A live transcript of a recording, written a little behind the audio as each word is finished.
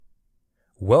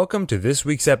Welcome to this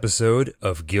week's episode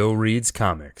of Gil Reads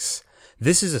Comics.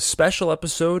 This is a special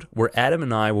episode where Adam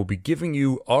and I will be giving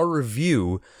you our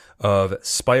review of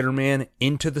Spider-Man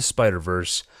Into the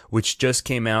Spider-Verse, which just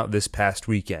came out this past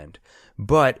weekend.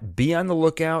 But be on the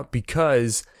lookout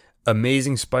because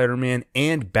Amazing Spider-Man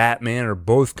and Batman are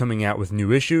both coming out with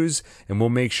new issues, and we'll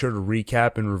make sure to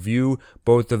recap and review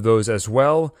both of those as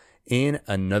well in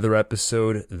another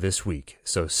episode this week.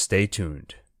 So stay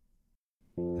tuned.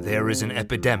 There is an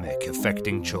epidemic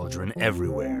affecting children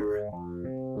everywhere.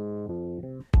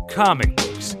 Comic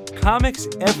books. Comics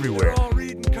everywhere.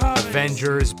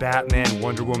 Avengers, Batman,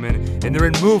 Wonder Woman, and they're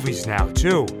in movies now,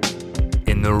 too.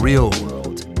 In the real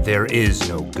world, there is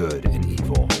no good and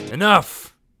evil.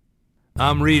 Enough!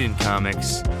 I'm reading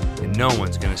comics, and no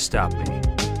one's gonna stop me.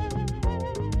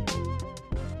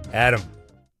 Adam,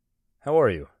 how are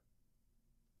you?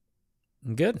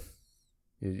 I'm good.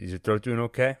 Is your throat doing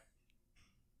okay?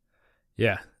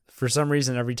 Yeah. For some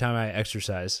reason, every time I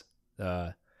exercise,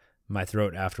 my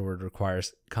throat afterward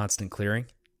requires constant clearing.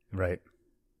 Right.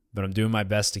 But I'm doing my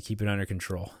best to keep it under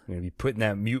control. You're going to be putting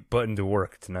that mute button to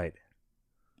work tonight.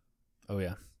 Oh,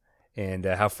 yeah. And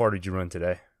how far did you run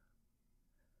today?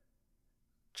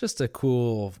 Just a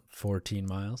cool 14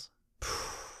 miles.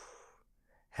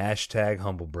 Hashtag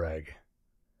humble brag.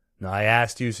 No, I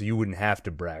asked you so you wouldn't have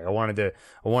to brag. I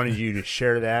wanted you to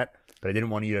share that, but I didn't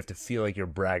want you to have to feel like you're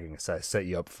bragging, so I set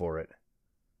you up for it.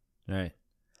 All right.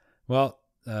 Well,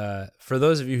 for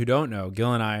those of you who don't know,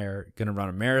 Gil and I are going to run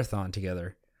a marathon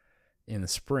together in the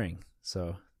spring.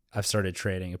 So I've started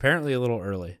training, apparently a little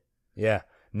early. Yeah.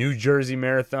 New Jersey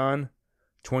Marathon,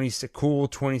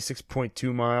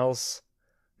 26.2 miles.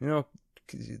 You know,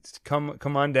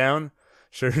 come on down.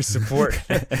 Show your support.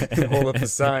 Hold up the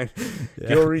sign. Yeah.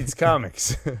 Gil Reads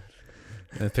Comics.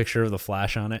 A picture of the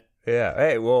Flash on it. Yeah.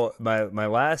 Hey, well, my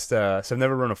last, so I've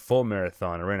never run a full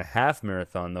marathon. I ran a half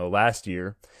marathon, though, last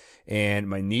year. And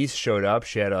my niece showed up.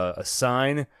 She had a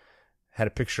sign, had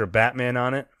a picture of Batman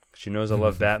on it. She knows I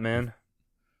love Batman.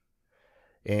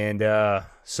 And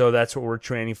so that's what we're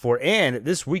training for. And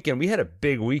this weekend, we had a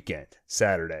big weekend,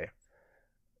 Saturday.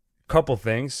 Couple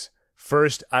things.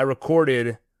 First, I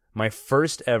recorded my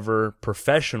first ever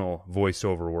professional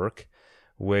voiceover work,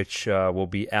 which will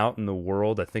be out in the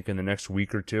world, I think, in the next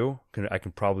week or two. I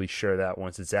can probably share that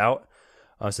once it's out.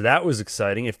 So that was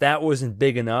exciting. If that wasn't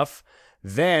big enough,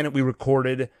 then we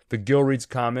recorded the Gil Reads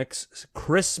Comics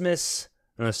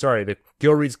the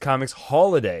Gil Reads Comics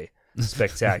Holiday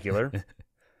Spectacular.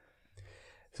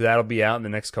 So that'll be out in the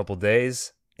next couple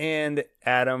days. And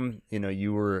Adam,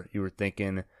 you were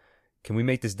thinking, can we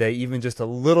make this day even just a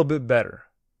little bit better?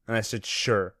 And I said,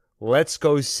 sure. Let's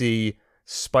go see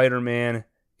Spider-Man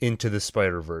Into the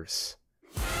Spider-Verse.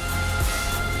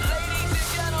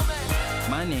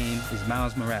 My name is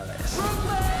Miles Morales.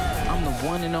 I'm the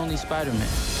one and only Spider-Man.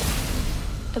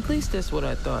 At least that's what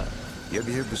I thought. You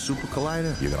ever hear of the Super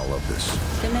Collider? You're gonna love this.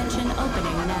 Dimension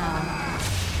opening now.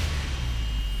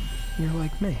 You're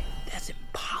like me. That's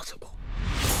impossible.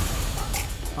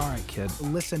 All right, kid,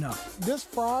 listen up. This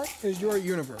fry is your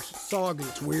universe. It's soggy,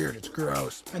 it's weird, it's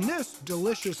gross. And this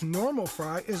delicious normal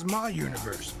fry is my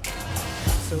universe.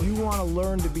 So you want to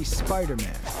learn to be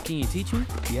Spider-Man? Can you teach me?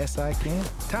 Yes, I can.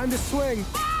 Time to swing.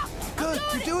 Good,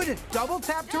 you're doing it. Double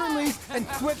tap to release and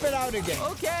whip it out again.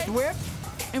 Okay. Whip.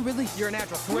 And release. You're a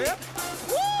natural. Whip.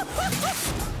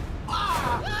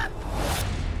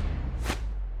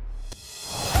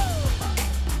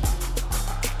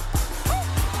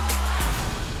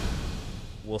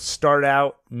 We'll start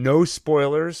out, no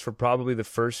spoilers for probably the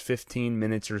first 15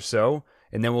 minutes or so,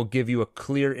 and then we'll give you a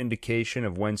clear indication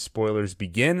of when spoilers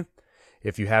begin,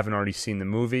 if you haven't already seen the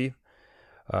movie.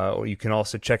 Or you can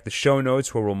also check the show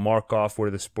notes where we'll mark off where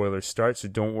the spoilers start, so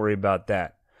don't worry about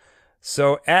that.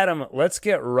 So, Adam, let's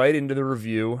get right into the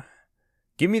review.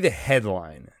 Give me the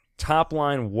headline. Top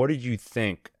line, what did you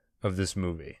think of this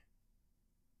movie?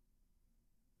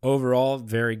 Overall,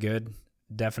 very good.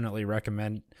 Definitely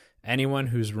recommend anyone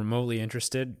who's remotely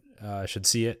interested should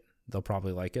see it. They'll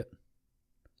probably like it.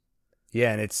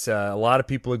 Yeah, and it's a lot of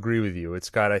people agree with you.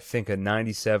 It's got, I think, a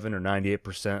 97 or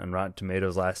 98% on Rotten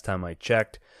Tomatoes last time I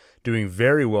checked. Doing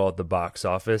very well at the box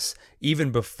office.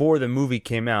 Even before the movie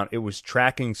came out, it was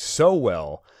tracking so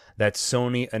well that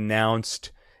Sony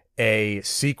announced a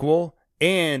sequel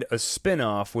and a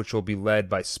spin-off, which will be led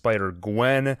by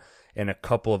Spider-Gwen and a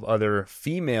couple of other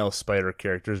female Spider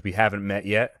characters we haven't met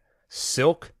yet.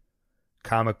 Silk.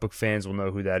 Comic book fans will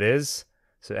know who that is.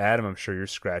 So, Adam, I'm sure you're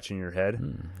scratching your head.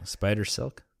 Spider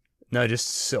Silk? No, just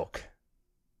Silk.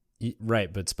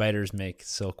 Right, but spiders make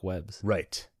silk webs.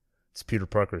 Right. It's Peter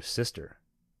Parker's sister.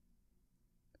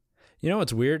 You know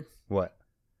what's weird? What?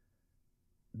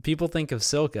 people think of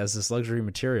silk as this luxury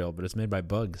material, but it's made by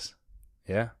bugs.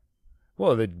 Yeah.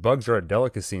 Well, the bugs are a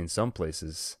delicacy in some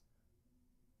places.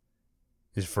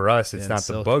 Is for us, it's Yeah, not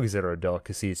silk. the bugs that are a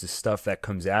delicacy, it's the stuff that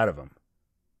comes out of them.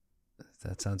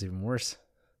 That sounds even worse.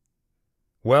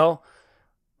 Well,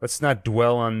 let's not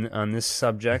dwell on this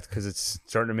subject because it's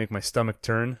starting to make my stomach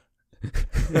turn.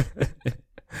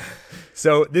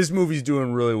 So this movie's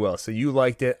doing really well. So you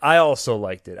liked it. I also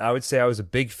liked it. I would say I was a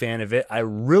big fan of it. I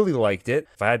really liked it.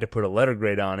 If I had to put a letter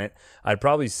grade on it, I'd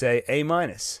probably say A-.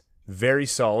 Very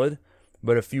solid,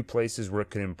 but a few places where it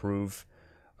could improve.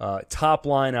 Top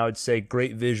line, I would say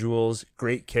great visuals,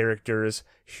 great characters.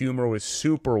 Humor was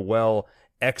super well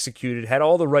executed. Had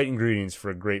all the right ingredients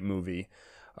for a great movie.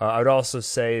 I would also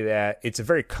say that it's a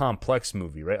very complex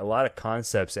movie, right? A lot of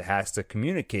concepts it has to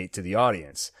communicate to the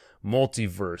audience.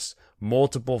 Multiverse,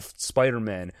 multiple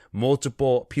Spider-Men,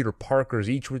 multiple Peter Parkers,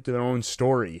 each with their own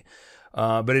story.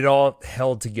 But it all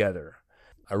held together.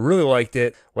 I really liked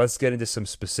it. Let's get into some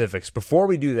specifics. Before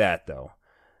we do that, though,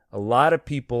 a lot of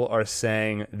people are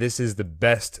saying this is the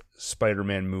best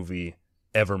Spider-Man movie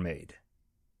ever made.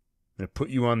 I'm going to put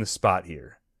you on the spot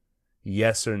here.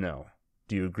 Yes or no?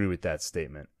 Do you agree with that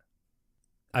statement?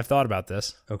 I've thought about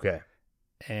this, Okay.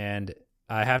 and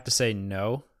I have to say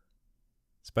no.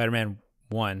 Spider-Man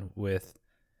 1 with...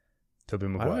 Tobey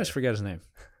Why do I Maguire. always forget his name?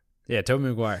 Yeah, Tobey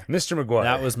Maguire. Mr. Maguire.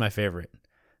 That was my favorite.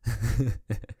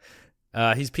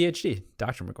 He's PhD,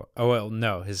 Dr. Maguire. Oh, well,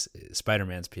 no, his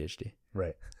Spider-Man's PhD.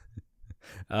 right.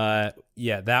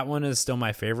 Yeah, that one is still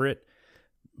my favorite,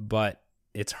 but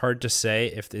it's hard to say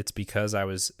if it's because I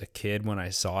was a kid when I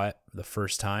saw it the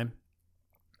first time.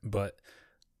 But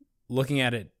looking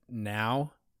at it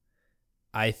now,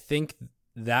 I think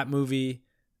that movie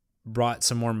brought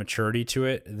some more maturity to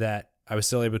it that I was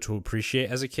still able to appreciate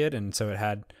as a kid, and so it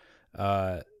had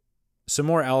some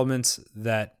more elements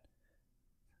that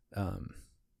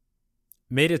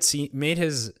made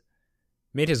his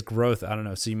growth, I don't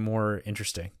know, seem more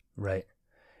interesting. Right.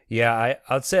 Yeah,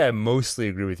 I'd say I mostly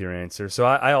agree with your answer. So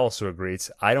I also agree.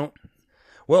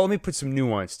 Well, let me put some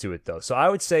nuance to it, though. So I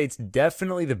would say it's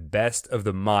definitely the best of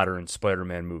the modern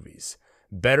Spider-Man movies.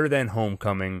 Better than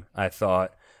Homecoming, I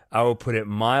thought. I would put it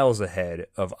miles ahead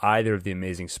of either of the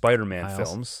Amazing Spider-Man Miles?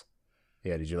 films.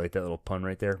 Yeah, did you like that little pun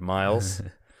right there? Miles.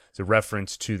 It's a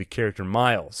reference to the character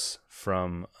Miles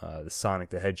from the Sonic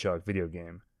the Hedgehog video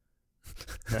game.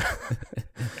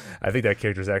 I think that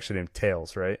character is actually named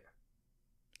Tails, right?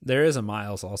 There is a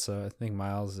Miles also. I think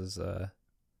Miles is the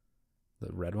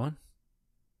red one.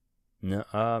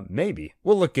 No, maybe.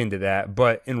 We'll look into that.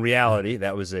 But in reality,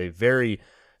 that was a very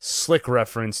slick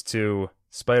reference to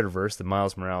Spider-Verse, the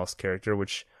Miles Morales character,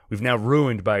 which we've now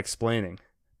ruined by explaining.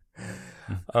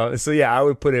 So yeah, I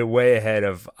would put it way ahead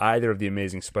of either of the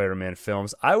Amazing Spider-Man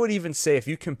films. I would even say if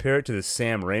you compare it to the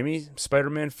Sam Raimi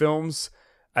Spider-Man films,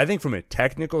 I think from a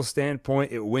technical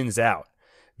standpoint, it wins out.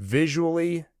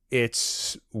 Visually,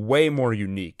 it's way more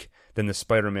unique than the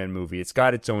Spider-Man movie. It's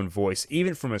got its own voice.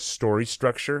 Even from a story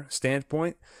structure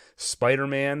standpoint,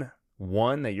 Spider-Man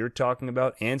 1 that you're talking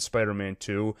about and Spider-Man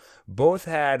 2 both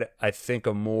had, I think,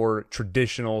 a more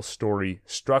traditional story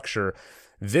structure.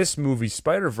 This movie,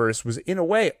 Spider-Verse, was in a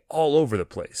way all over the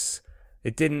place.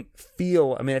 It didn't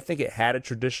feel, I think it had a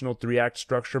traditional 3-act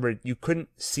structure, but you couldn't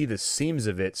see the seams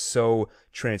of it so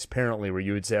transparently where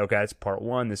you would say, okay, that's part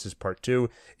 1, this is part 2.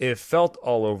 It felt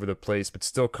all over the place, but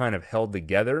still kind of held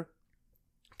together.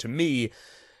 To me,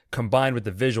 combined with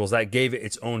the visuals, that gave it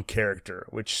its own character,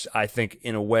 which I think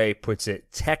in a way puts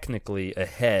it technically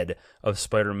ahead of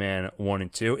Spider-Man 1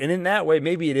 and 2. And in that way,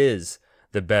 maybe it is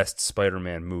the best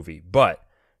Spider-Man movie. But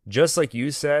just like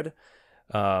you said,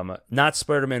 not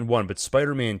Spider-Man 1, but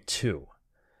Spider-Man 2.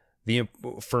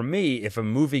 For me, if a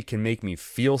movie can make me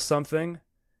feel something,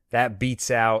 that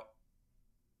beats out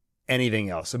anything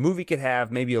else. A movie could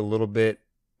have maybe a little bit,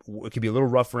 it could be a little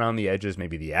rough around the edges.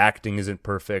 Maybe the acting isn't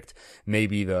perfect.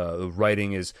 Maybe the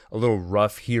writing is a little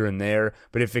rough here and there.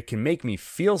 But if it can make me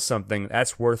feel something,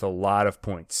 that's worth a lot of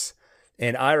points.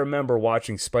 And I remember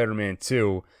watching Spider-Man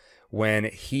 2 when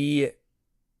he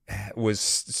was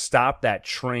stopped that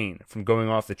train from going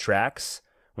off the tracks,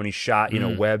 when he shot,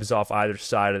 webs off either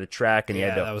side of the track. And he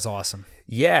had to, that was awesome.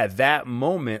 Yeah, that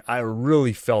moment, I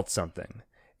really felt something.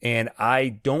 And I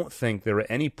don't think there were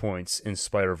any points in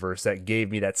Spider-Verse that gave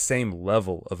me that same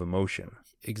level of emotion.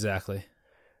 Exactly.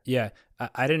 Yeah,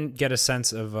 I didn't get a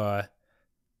sense of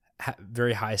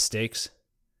very high stakes.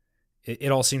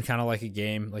 It all seemed kind of like a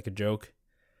game, like a joke.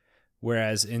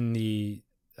 Whereas in the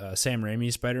Sam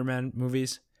Raimi Spider-Man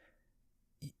movies,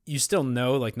 you still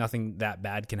know like nothing that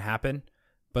bad can happen,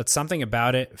 but something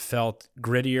about it felt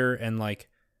grittier and like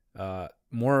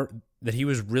that he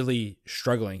was really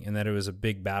struggling and that it was a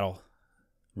big battle.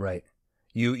 Right.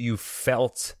 You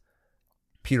felt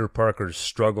Peter Parker's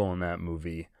struggle in that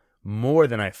movie more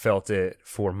than I felt it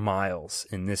for Miles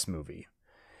in this movie.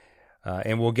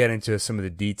 And we'll get into some of the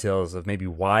details of maybe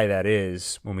why that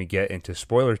is when we get into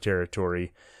spoiler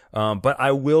territory. But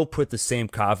I will put the same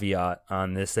caveat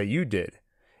on this that you did.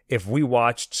 If we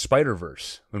watched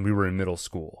Spider-Verse when we were in middle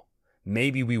school,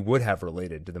 maybe we would have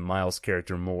related to the Miles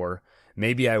character more.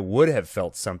 Maybe I would have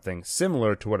felt something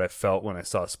similar to what I felt when I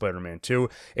saw Spider-Man 2.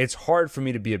 It's hard for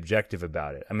me to be objective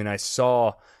about it. I mean, I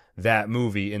saw that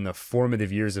movie in the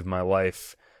formative years of my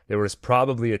life. There was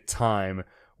probably a time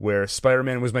where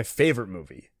Spider-Man was my favorite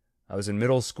movie. I was in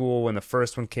middle school when the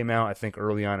first one came out, I think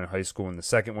early on in high school when the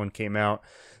second one came out.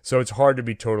 So it's hard to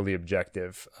be totally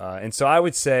objective. And so I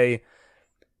would say,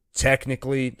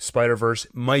 technically, Spider-Verse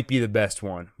might be the best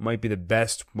one, might be the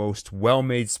best, most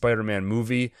well-made Spider-Man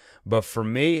movie. But for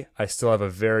me, I still have a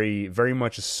very, very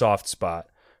much a soft spot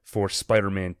for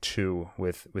Spider-Man 2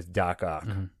 with Doc Ock.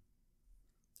 Mm-hmm.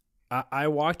 I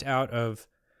walked out of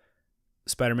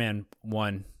Spider-Man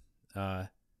 1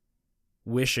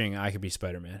 wishing I could be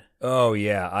Spider-Man. Oh,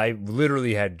 yeah. I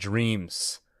literally had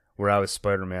dreams where I was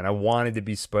Spider-Man. I wanted to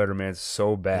be Spider-Man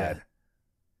so bad. Yeah.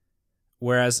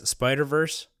 Whereas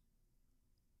Spider-Verse,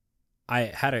 I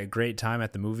had a great time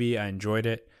at the movie. I enjoyed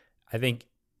it. I think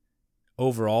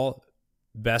overall,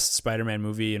 best Spider-Man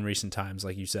movie in recent times,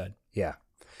 like you said. Yeah.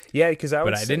 Yeah, because I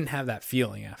didn't have that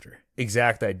feeling after.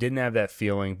 Exactly. I didn't have that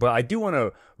feeling. But I do want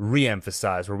to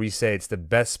re-emphasize where we say it's the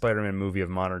best Spider-Man movie of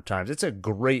modern times. It's a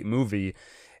great movie.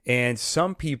 And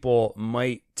some people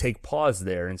might take pause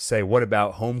there and say, what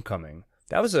about Homecoming?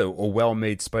 That was a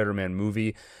well-made Spider-Man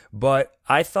movie, but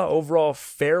I thought overall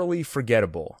fairly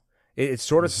forgettable. It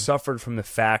sort of suffered from the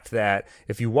fact that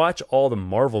if you watch all the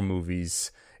Marvel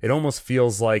movies, it almost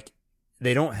feels like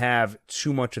they don't have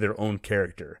too much of their own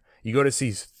character. You go to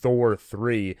see Thor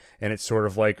 3, and it's sort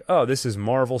of like, oh, this is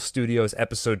Marvel Studios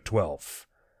episode 12.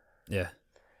 Yeah.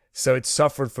 So it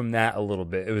suffered from that a little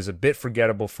bit. It was a bit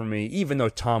forgettable for me, even though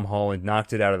Tom Holland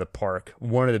knocked it out of the park.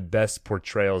 One of the best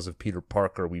portrayals of Peter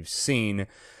Parker we've seen.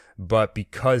 But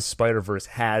because Spider-Verse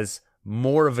has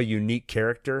more of a unique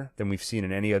character than we've seen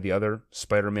in any of the other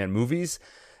Spider-Man movies,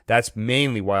 that's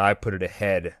mainly why I put it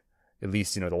ahead. At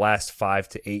least, the last 5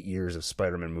 to 8 years of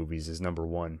Spider-Man movies is number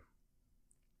one.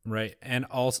 Right. And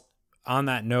also, on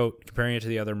that note, comparing it to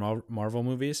the other Marvel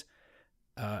movies,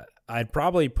 I'd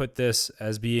probably put this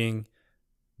as being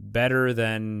better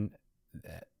than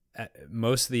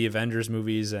most of the Avengers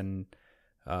movies and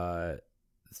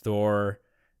Thor,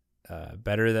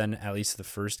 better than at least the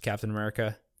first Captain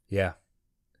America. Yeah.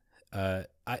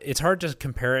 It's hard to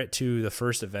compare it to the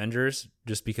first Avengers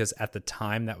just because at the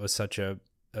time that was such a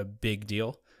big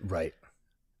deal. Right.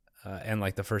 And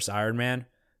like the first Iron Man.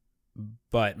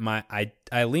 But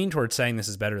I lean towards saying this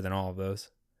is better than all of those.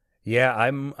 Yeah,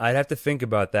 I'd have to think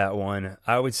about that one.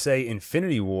 I would say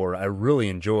Infinity War I really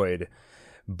enjoyed,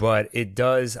 but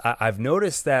I've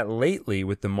noticed that lately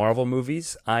with the Marvel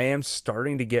movies, I am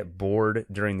starting to get bored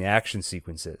during the action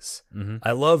sequences. Mm-hmm.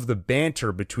 I love the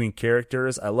banter between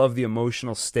characters. I love the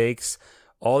emotional stakes.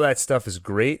 All that stuff is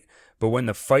great, but when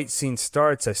the fight scene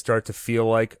starts, I start to feel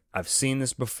like I've seen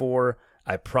this before.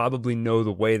 I probably know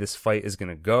the way this fight is going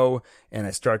to go, and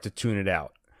I start to tune it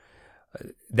out.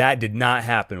 That did not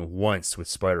happen once with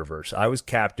Spider-Verse. I was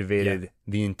captivated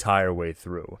the entire way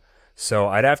through. So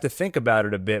I'd have to think about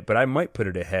it a bit, but I might put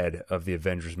it ahead of the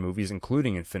Avengers movies,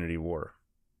 including Infinity War.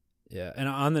 Yeah, and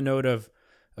on the note of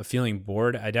feeling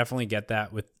bored, I definitely get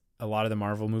that with a lot of the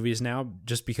Marvel movies now,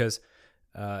 just because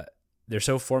they're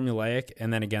so formulaic,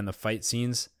 and then again, the fight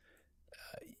scenes,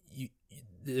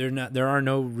 there are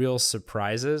no real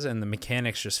surprises, and the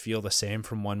mechanics just feel the same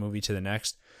from one movie to the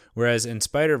next. Whereas in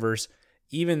Spider-Verse,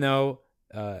 even though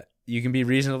you can be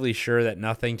reasonably sure that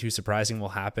nothing too surprising will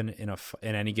happen in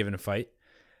any given fight,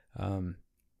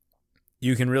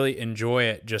 you can really enjoy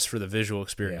it just for the visual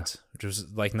experience, which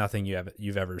is like nothing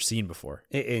you've ever seen before.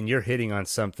 And you're hitting on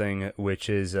something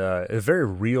which is a very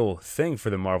real thing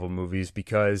for the Marvel movies,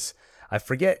 because I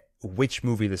forget which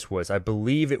movie this was. I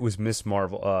believe it was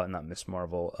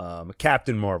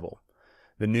Captain Marvel.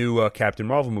 The new Captain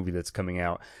Marvel movie that's coming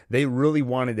out, they really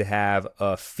wanted to have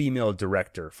a female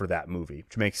director for that movie,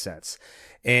 which makes sense.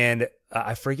 And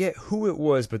I forget who it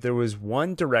was, but there was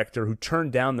one director who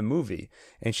turned down the movie.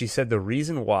 And she said the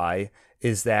reason why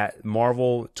is that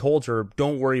Marvel told her,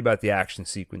 don't worry about the action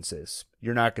sequences.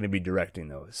 You're not going to be directing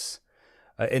those.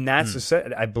 And that's,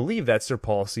 I believe that's their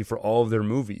policy for all of their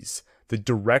movies. The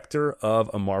director of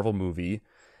a Marvel movie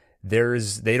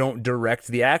they don't direct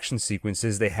the action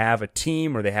sequences. They have a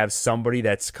team, or they have somebody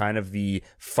that's kind of the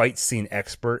fight scene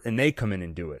expert, and they come in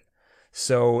and do it.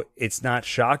 So it's not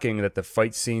shocking that the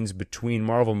fight scenes between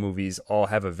Marvel movies all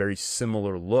have a very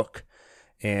similar look,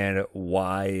 and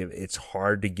why it's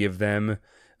hard to give them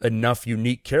enough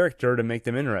unique character to make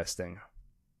them interesting.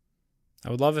 I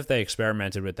would love if they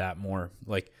experimented with that more.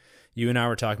 Like, you and I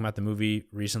were talking about the movie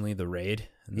recently, The Raid,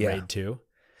 and The Raid 2.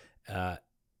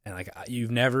 And like,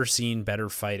 you've never seen better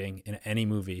fighting in any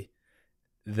movie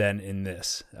than in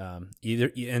this.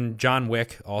 And John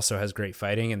Wick also has great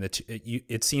fighting, and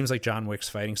it seems like John Wick's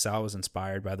fighting style was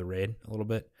inspired by The Raid a little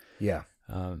bit. Yeah.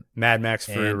 Mad Max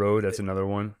Fury Road, that's another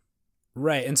one.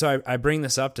 Right. And so I bring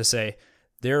this up to say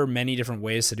there are many different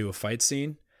ways to do a fight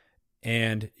scene,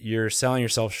 and you're selling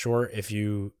yourself short if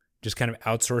you just kind of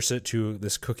outsource it to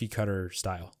this cookie cutter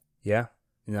style. Yeah.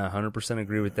 100%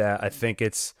 agree with that. I think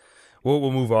it's...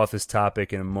 We'll move off this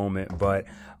topic in a moment, but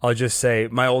I'll just say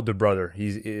my older brother,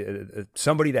 he's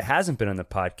somebody that hasn't been on the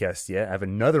podcast yet. I have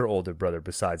another older brother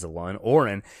besides Alon,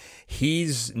 Oren.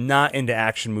 He's not into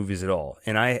action movies at all,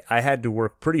 and I had to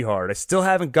work pretty hard. I still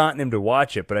haven't gotten him to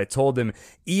watch it, but I told him,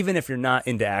 even if you're not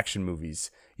into action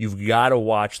movies, you've got to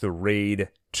watch The Raid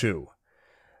 2.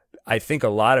 I think a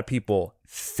lot of people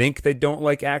think they don't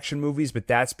like action movies, but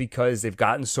that's because they've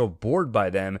gotten so bored by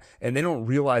them, and they don't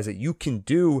realize that you can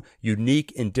do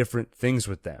unique and different things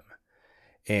with them.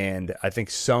 And I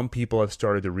think some people have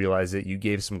started to realize it. You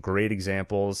gave some great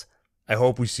examples. I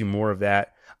hope we see more of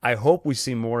that. I hope we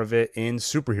see more of it in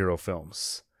superhero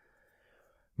films.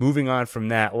 Moving on from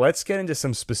that, let's get into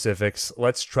some specifics.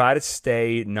 Let's try to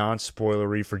stay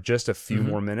non-spoilery for just a few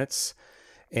more minutes.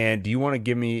 And do you want to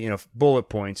give me, bullet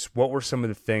points? What were some of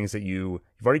the things that you've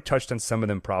already touched on some of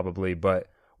them probably, but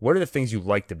what are the things you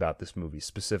liked about this movie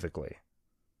specifically?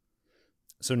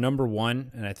 So number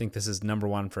one, and I think this is number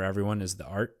one for everyone, is the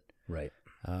art. Right.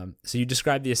 So you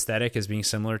described the aesthetic as being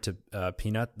similar to the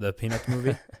Peanuts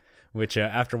movie, which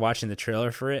after watching the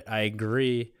trailer for it, I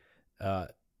agree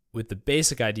with the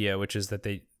basic idea, which is that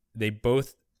they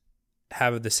both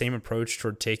have the same approach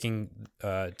toward taking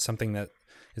something that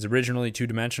is originally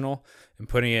two-dimensional and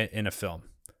putting it in a film.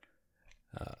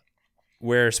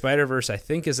 Where Spider-Verse, I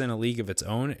think, is in a league of its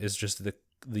own, is just the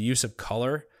use of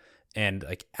color and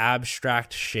like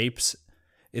abstract shapes.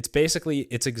 It's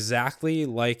exactly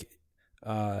like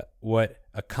what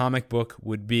a comic book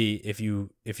would be if you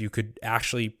could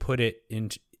actually put it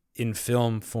in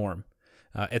film form.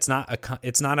 It's not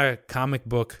a comic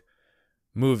book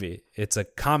movie. It's a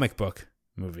comic book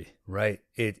movie. Right.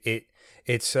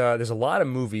 It's there's a lot of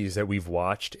movies that we've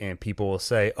watched and people will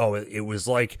say, oh, it was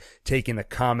like taking a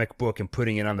comic book and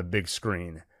putting it on the big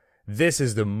screen. This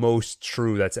is the most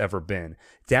true that's ever been,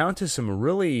 down to some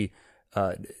really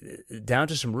kind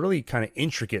of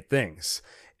intricate things.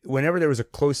 Whenever there was a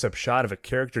close-up shot of a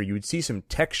character, you would see some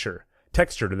texture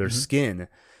to their skin.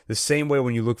 The same way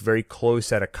when you look very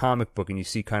close at a comic book and you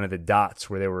see kind of the dots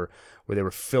where they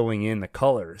were filling in the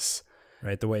colors.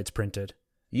 Right, the way it's printed.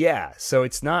 Yeah, so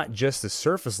it's not just the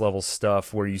surface level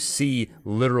stuff where you see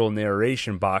literal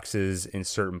narration boxes in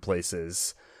certain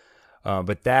places.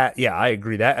 But that, yeah, I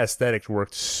agree. That aesthetic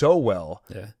worked so well.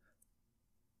 Yeah.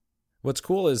 What's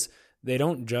cool is they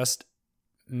don't just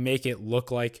make it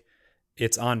look like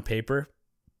it's on paper,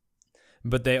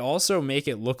 but they also make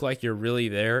it look like you're really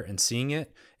there and seeing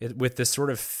it with this sort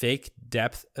of fake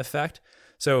depth effect.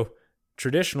 So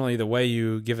traditionally, the way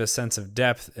you give a sense of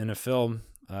depth in a film,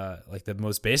 like the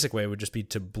most basic way would just be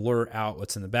to blur out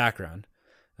what's in the background,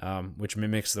 which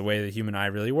mimics the way the human eye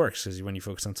really works, because when you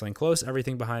focus on something close,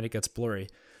 everything behind it gets blurry.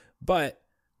 But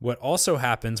what also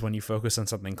happens when you focus on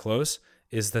something close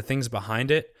is the things behind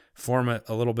it form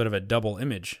a little bit of a double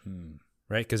image,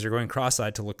 right? Because you're going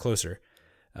cross-eyed to look closer.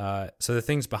 So the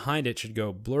things behind it should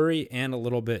go blurry and a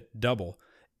little bit double.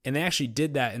 And they actually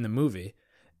did that in the movie.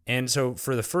 And so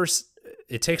for the first,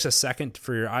 it takes a second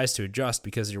for your eyes to adjust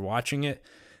because you're watching it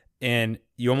and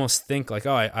you almost think like,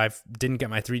 oh, I didn't get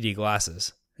my 3D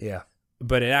glasses. Yeah.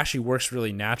 But it actually works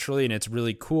really naturally, and it's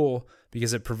really cool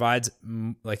because it provides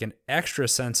like an extra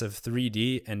sense of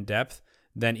 3D and depth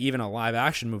than even a live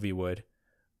action movie would,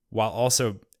 while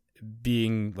also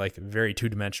being like very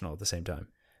two-dimensional at the same time.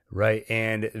 Right.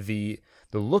 And the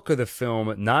look of the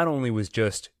film not only was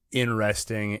just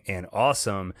interesting and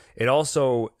awesome, it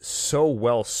also so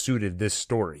well suited this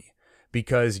story,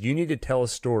 because you need to tell a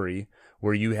story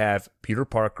where you have Peter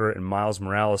Parker and Miles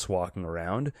Morales walking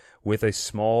around with a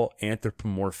small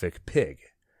anthropomorphic pig.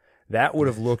 That would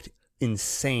have looked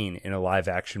insane in a live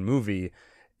action movie,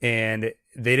 and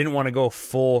they didn't want to go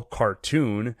full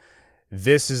cartoon.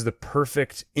 this is the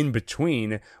perfect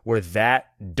in-between where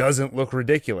that doesn't look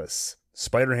ridiculous.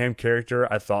 Spider-Ham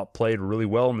character, I thought, played really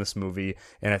well in this movie,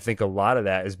 and I think a lot of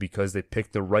that is because they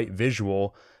picked the right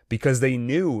visual, because they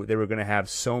knew they were going to have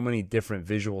so many different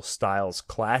visual styles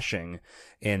clashing,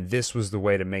 and this was the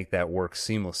way to make that work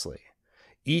seamlessly.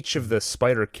 Each of the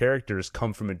Spider characters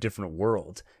come from a different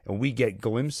world, and we get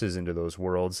glimpses into those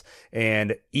worlds,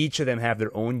 and each of them have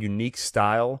their own unique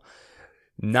style,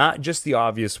 not just the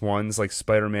obvious ones like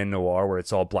Spider-Man Noir, where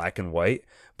it's all black and white,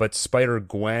 but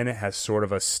Spider-Gwen has sort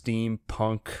of a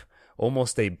steampunk,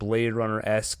 almost a Blade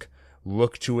Runner-esque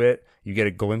look to it. You get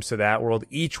a glimpse of that world.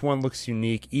 Each one looks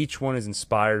unique. Each one is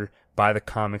inspired by the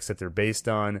comics that they're based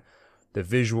on. The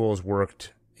visuals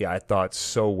worked, I thought,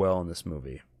 so well in this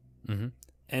movie. Mm-hmm.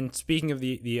 And speaking of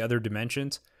the other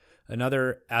dimensions,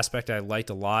 another aspect I liked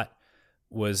a lot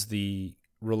was the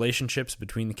relationships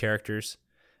between the characters.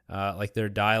 Like their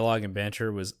dialogue and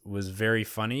banter was very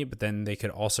funny, but then they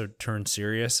could also turn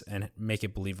serious and make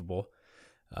it believable.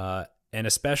 And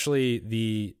especially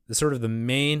the sort of the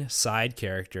main side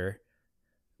character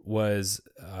was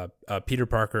Peter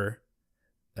Parker,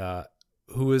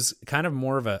 who was kind of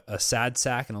more of a sad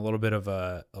sack and a little bit of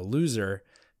a loser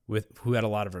who had a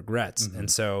lot of regrets. Mm-hmm.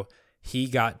 And so he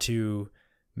got to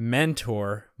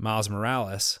mentor Miles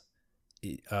Morales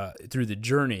through the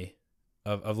journey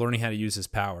of learning how to use his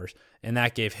powers. And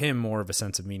that gave him more of a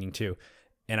sense of meaning too.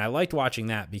 And I liked watching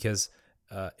that because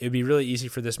it'd be really easy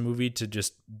for this movie to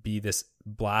just be this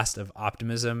blast of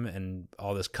optimism and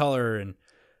all this color, and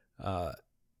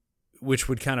which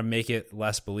would kind of make it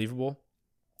less believable.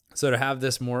 So to have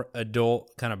this more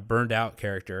adult, kind of burned out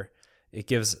character,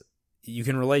 you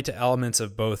can relate to elements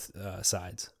of both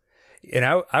sides. And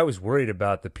I was worried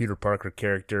about the Peter Parker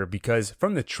character because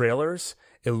from the trailers,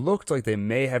 it looked like they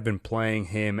may have been playing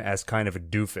him as kind of a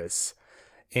doofus.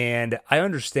 And I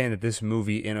understand that this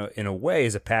movie, in a way,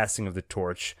 is a passing of the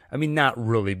torch. I mean, not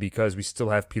really, because we still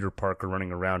have Peter Parker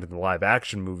running around in the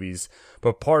live-action movies.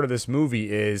 But part of this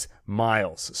movie is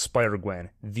Miles,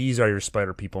 Spider-Gwen. These are your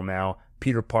Spider people now.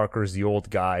 Peter Parker is the old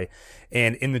guy.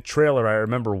 And in the trailer, I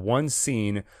remember one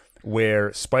scene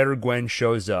where Spider-Gwen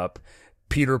shows up.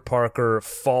 Peter Parker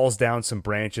falls down some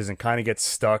branches and kind of gets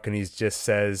stuck, and he just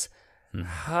says,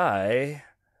 hi,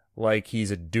 like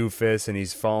he's a doofus and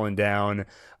he's fallen down.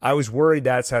 I was worried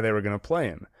that's how they were going to play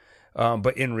him.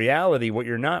 But in reality, what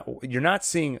you're not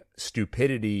seeing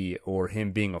stupidity or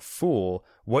him being a fool.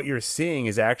 What you're seeing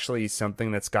is actually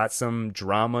something that's got some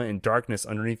drama and darkness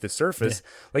underneath the surface.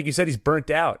 Yeah. Like you said, he's burnt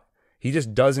out. He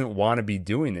just doesn't want to be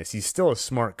doing this. He's still a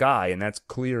smart guy, and that's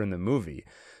clear in the movie.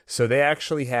 So they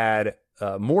actually had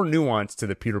more nuance to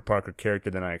the Peter Parker character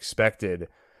than I expected.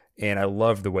 And I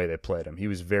loved the way they played him. He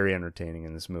was very entertaining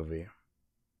in this movie.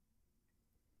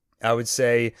 I would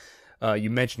say, you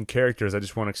mentioned characters. I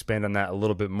just want to expand on that a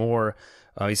little bit more.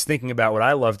 He's thinking about what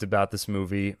I loved about this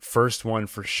movie. First one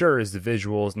for sure is the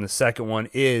visuals. And the second one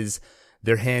is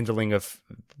their handling of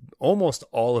almost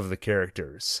all of the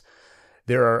characters.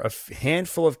 There are a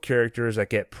handful of characters that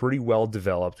get pretty well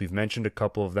developed. We've mentioned a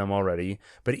couple of them already.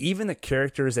 But even the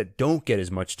characters that don't get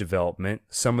as much development,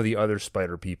 some of the other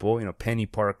Spider people, Penny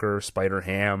Parker,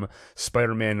 Spider-Ham,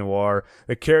 Spider-Man Noir,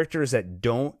 the characters that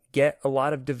don't get a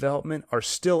lot of development are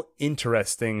still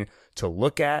interesting to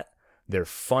look at. They're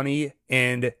funny,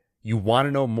 and you want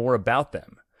to know more about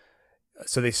them.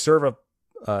 So they serve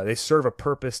a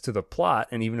purpose to the plot,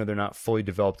 and even though they're not fully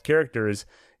developed characters,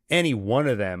 any one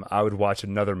of them, I would watch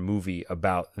another movie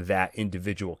about that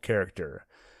individual character.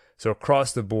 So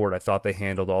across the board, I thought they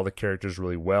handled all the characters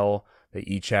really well. They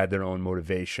each had their own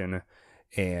motivation.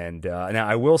 And now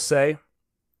I will say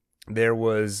there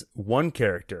was one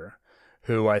character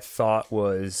who I thought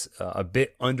was a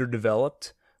bit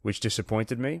underdeveloped, which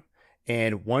disappointed me.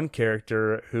 And one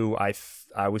character who I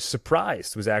was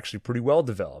surprised was actually pretty well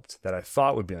developed, that I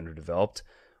thought would be underdeveloped.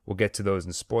 We'll get to those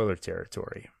in spoiler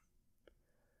territory.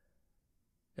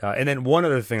 And then one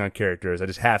other thing on characters, I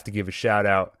just have to give a shout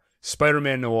out.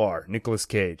 Spider-Man Noir, Nicolas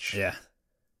Cage. Yeah.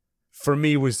 For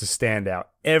me was the standout.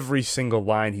 Every single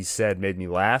line he said made me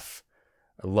laugh.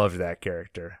 I loved that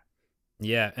character.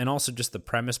 Yeah, and also just the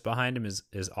premise behind him is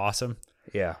awesome.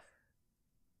 Yeah.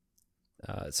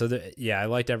 I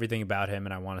liked everything about him,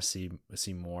 and I want to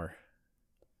see more.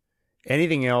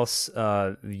 Anything else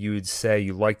you would say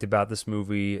you liked about this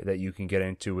movie that you can get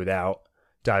into without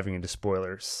diving into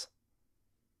spoilers?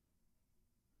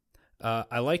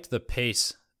 I liked the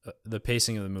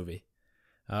pacing of the movie.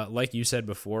 Like you said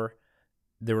before,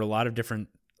 there were a lot of different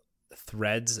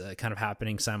threads kind of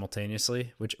happening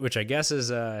simultaneously, which I guess is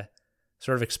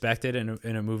sort of expected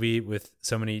in a movie with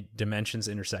so many dimensions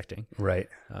intersecting. Right.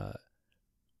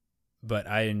 but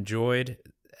I enjoyed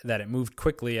that it moved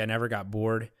quickly. I never got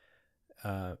bored,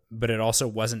 but it also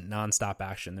wasn't nonstop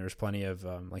action. There was plenty of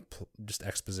just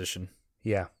exposition.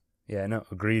 Yeah, no,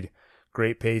 agreed.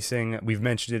 Great pacing. We've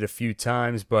mentioned it a few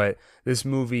times, but this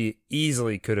movie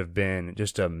easily could have been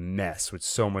just a mess with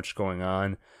so much going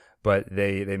on. But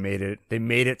they made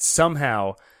it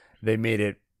somehow. They made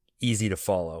it easy to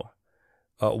follow.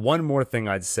 One more thing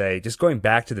I'd say, just going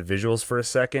back to the visuals for a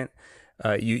second.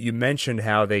 You mentioned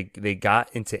how they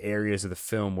got into areas of the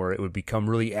film where it would become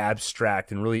really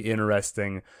abstract and really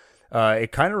interesting.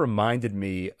 It kind of reminded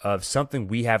me of something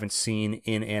we haven't seen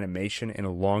in animation in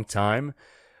a long time.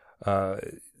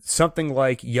 Something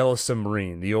like Yellow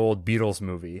Submarine, the old Beatles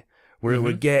movie, where it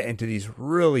would get into these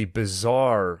really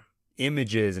bizarre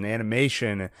images and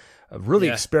animation, really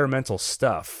experimental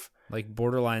stuff. Like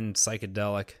borderline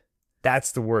psychedelic.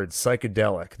 That's the word,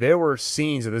 psychedelic. There were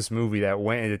scenes of this movie that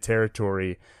went into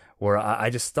territory where I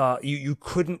just thought you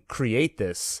couldn't create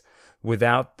this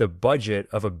without the budget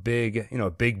of a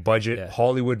big budget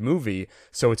Hollywood movie.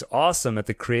 So it's awesome that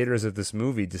the creators of this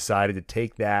movie decided to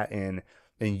take that and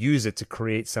use it to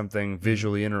create something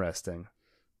visually interesting.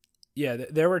 Yeah,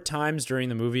 there were times during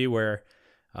the movie where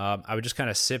I would just kind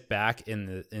of sit back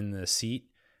in the seat,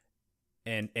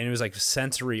 and it was like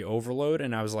sensory overload,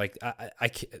 and I was like,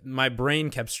 my brain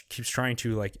keeps trying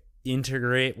to like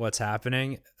integrate what's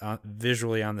happening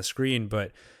visually on the screen,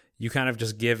 but you kind of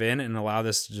just give in and allow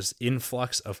this just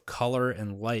influx of color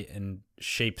and light and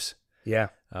shapes. Yeah.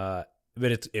 But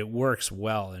it works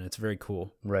well, and it's very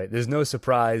cool. Right. There's no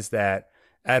surprise that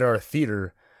at our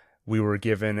theater, we were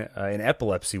given an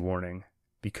epilepsy warning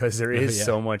because there is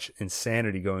so much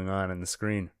insanity going on the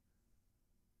screen.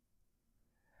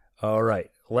 All right,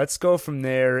 let's go from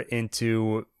there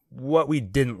into what we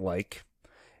didn't like.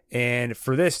 And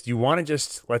for this, do you want to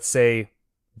just, let's say,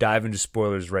 dive into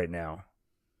spoilers right now?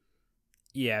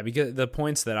 Yeah, because the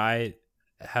points that I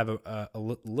have a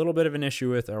little bit of an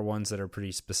issue with are ones that are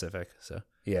pretty specific. So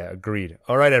yeah, agreed.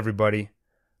 All right, everybody,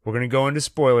 we're going to go into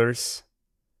spoilers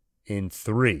in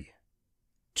 3,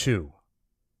 2,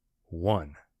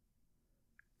 1.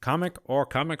 Comic or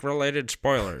comic-related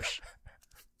spoilers.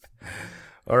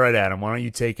 All right, Adam, why don't you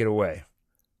take it away?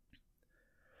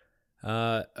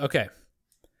 Okay.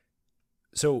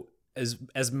 So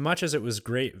as much as it was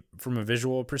great from a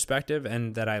visual perspective,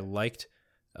 and that I liked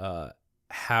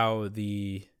how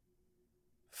the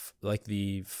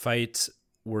fights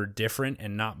were different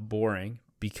and not boring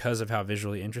because of how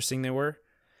visually interesting they were,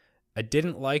 I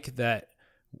didn't like that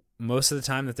most of the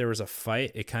time that there was a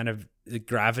fight, the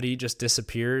gravity just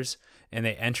disappears and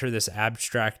they enter this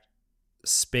abstract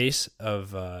space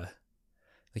of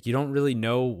you don't really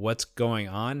know what's going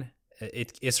on.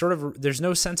 It's sort of, there's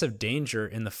no sense of danger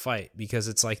in the fight because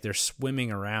it's like they're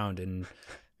swimming around in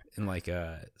like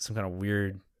some kind of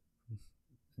weird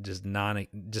just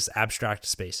abstract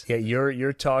space. Yeah,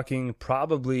 you're talking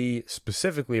probably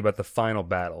specifically about the final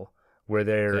battle where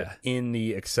they're in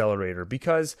the accelerator,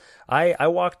 because I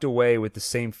walked away with the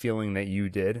same feeling that you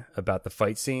did about the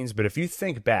fight scenes. But if you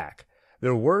think back,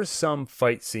 there were some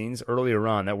fight scenes earlier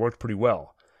on that worked pretty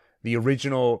well. The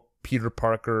original Peter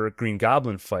Parker Green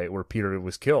Goblin fight where Peter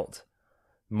was killed,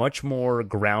 much more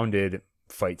grounded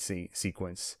fight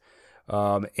sequence.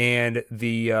 And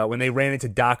the when they ran into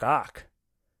Doc Ock,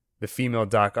 the female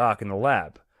Doc Ock in the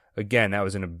lab, again, that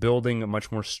was in a building, a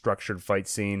much more structured fight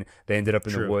scene. They ended up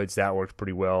in the woods. That worked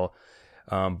pretty well.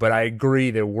 But I agree,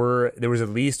 there was at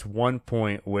least one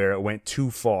point where it went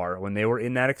too far. When they were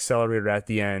in that accelerator at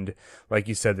the end, like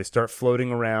you said, they start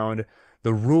floating around.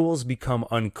 The rules become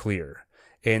unclear.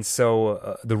 And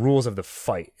so the rules of the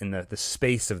fight and the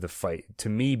space of the fight, to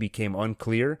me, became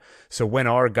unclear. So when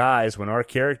our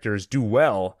characters do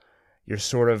well,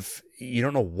 you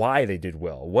don't know why they did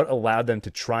well. What allowed them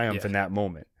to triumph in that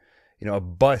moment? A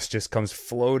bus just comes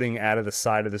floating out of the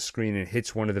side of the screen and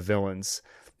hits one of the villains.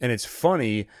 And it's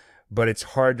funny, but it's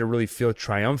hard to really feel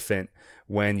triumphant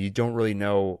when you don't really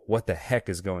know what the heck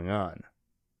is going on.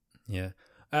 Yeah.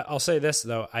 I'll say this,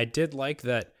 though. I did like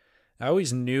that I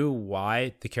always knew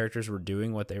why the characters were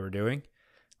doing what they were doing.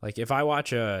 Like, if I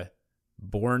watch a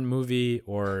Bourne movie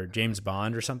or James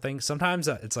Bond or something, sometimes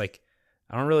it's like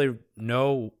I don't really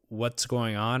know what's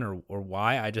going on or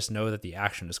why. I just know that the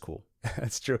action is cool.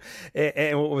 That's true.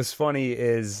 And what was funny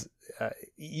is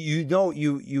you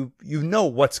know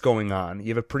what's going on. You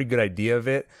have a pretty good idea of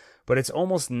it, but it's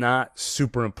almost not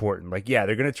super important. Like, yeah,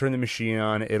 they're going to turn the machine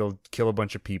on. It'll kill a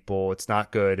bunch of people. It's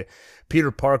not good.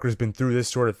 Peter Parker's been through this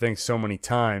sort of thing so many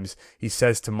times. He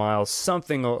says to Miles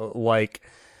something like,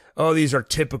 "Oh, these are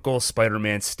typical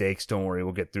Spider-Man stakes. Don't worry,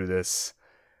 we'll get through this."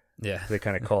 Yeah. They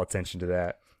kind of call attention to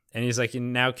that. And he's like,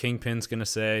 and now Kingpin's going to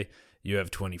say, you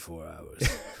have 24 hours.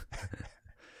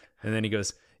 And then he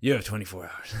goes, you have 24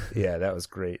 hours. Yeah, that was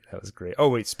great. That was great. Oh,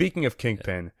 wait, speaking of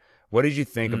Kingpin, what did you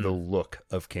think of the look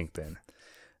of Kingpin?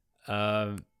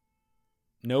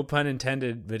 No pun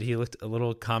intended, but he looked a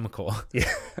little comical.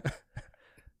 Yeah.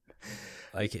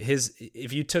 Like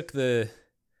if you take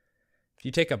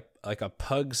a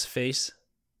pug's face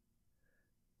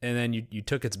and then you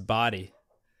took its body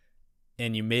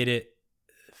and you made it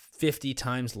 50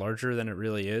 times larger than it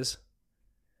really is,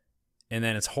 and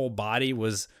then its whole body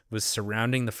was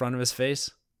surrounding the front of his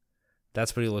face,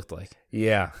 that's what he looked like.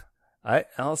 Yeah.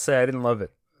 I'll say I didn't love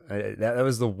it. That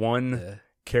was the one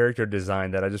character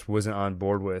design that I just wasn't on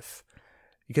board with.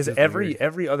 Because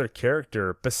every other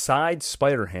character besides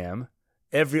Spider-Ham,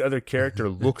 every other character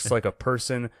looks like a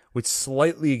person with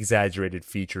slightly exaggerated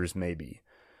features, maybe.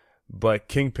 But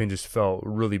Kingpin just felt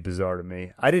really bizarre to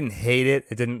me. I didn't hate it.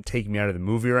 It didn't take me out of the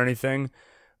movie or anything.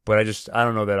 But I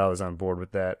don't know that I was on board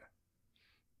with that.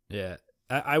 Yeah.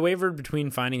 I wavered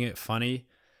between finding it funny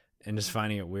and just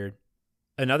finding it weird.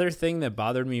 Another thing that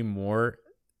bothered me more,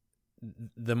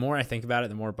 the more I think about it,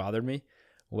 the more it bothered me,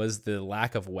 was the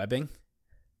lack of webbing.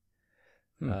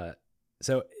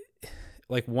 So,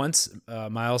 like, once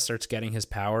Miles starts getting his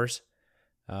powers,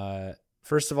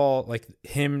 first of all, like,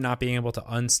 him not being able to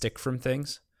unstick from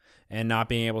things and not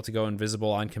being able to go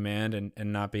invisible on command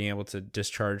and not being able to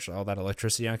discharge all that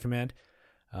electricity on command.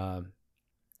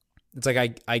 It's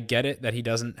like, I get it that he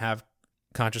doesn't have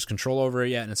conscious control over it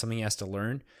yet, and it's something he has to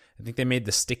learn. I think they made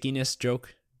the stickiness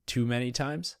joke too many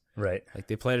times. Right. Like,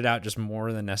 they played it out just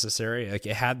more than necessary. Like,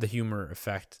 it had the humor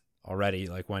effect already,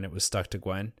 like when it was stuck to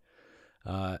Gwen.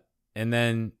 And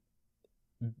then,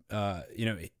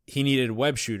 he needed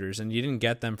web shooters, and you didn't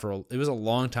get them it was a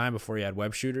long time before he had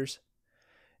web shooters.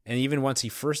 And even once he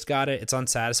first got it, it's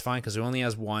unsatisfying because he only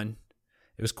has one.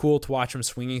 It was cool to watch him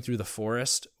swinging through the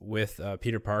forest with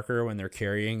Peter Parker when they're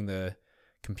carrying the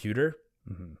computer.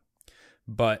 Mm-hmm.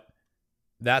 But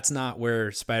that's not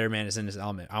where Spider-Man is in his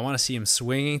element. I want to see him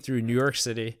swinging through New York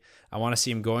City. I want to see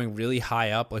him going really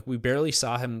high up. Like, we barely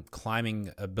saw him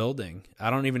climbing a building. I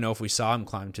don't even know if we saw him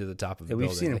climb to the top of a building.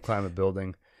 We've seen him climb a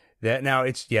building.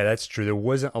 That's true. There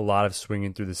wasn't a lot of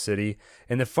swinging through the city.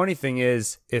 And the funny thing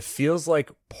is, it feels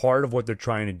like part of what they're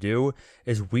trying to do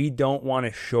is we don't want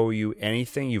to show you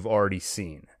anything you've already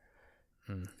seen.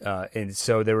 And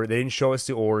so they didn't show us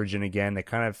the origin again.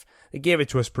 They gave it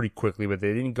to us pretty quickly, but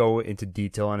they didn't go into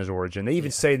detail on his origin. They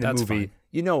even say in the movie, fine.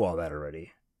 You know all that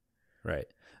already. Right.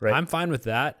 I'm fine with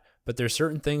that, but there's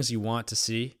certain things you want to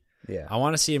see. Yeah. I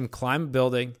want to see him climb a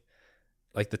building,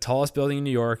 like the tallest building in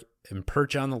New York, and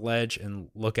perch on the ledge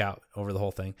and look out over the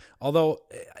whole thing. Although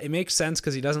it makes sense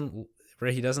because he doesn't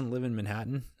live in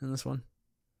Manhattan in this one.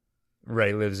 Right,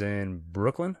 he lives in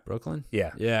Brooklyn? Brooklyn?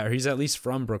 Yeah. Yeah, or he's at least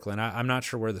from Brooklyn. I'm not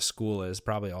sure where the school is.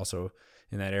 Probably also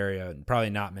in that area. Probably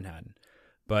not Manhattan.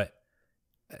 But,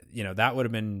 that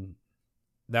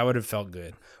would have felt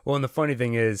good. Well, and the funny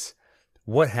thing is,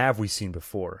 what have we seen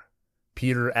before?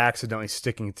 Peter accidentally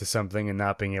sticking to something and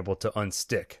not being able to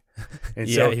unstick. And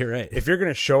yeah, you're right. If you're going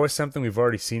to show us something we've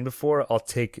already seen before, I'll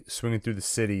take swinging through the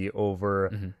city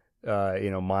over,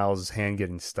 Miles' hand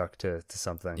getting stuck to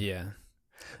something. Yeah.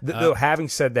 Though, having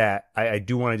said that, I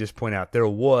do want to just point out there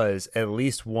was at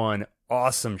least one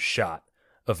awesome shot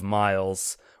of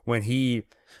Miles when he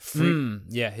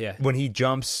when he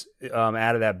jumps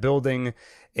out of that building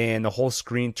and the whole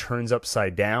screen turns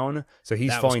upside down. So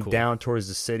he's falling down towards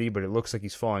the city, but it looks like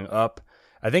he's falling up.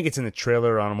 I think it's in the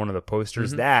trailer on one of the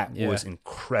posters. Mm-hmm. That was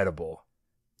incredible.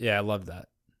 Yeah, I love that.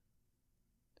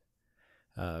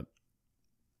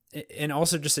 And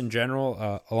also just in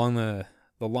general, along the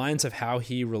lines of how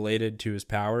he related to his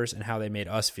powers and how they made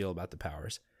us feel about the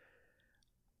powers.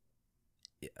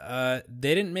 They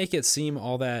didn't make it seem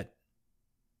all that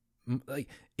like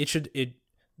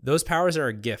those powers are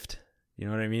a gift. You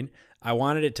know what I mean? I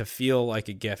wanted it to feel like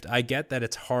a gift. I get that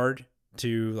it's hard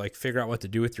to like figure out what to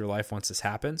do with your life once this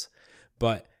happens,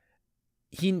 but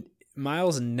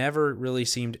Miles never really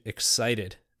seemed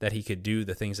excited that he could do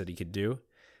the things that he could do.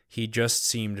 He just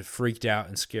seemed freaked out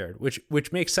and scared,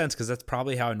 which makes sense because that's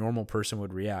probably how a normal person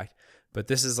would react. But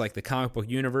this is like the comic book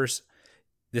universe.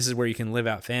 This is where you can live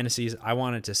out fantasies. I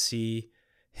wanted to see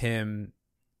him,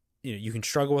 you can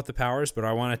struggle with the powers, but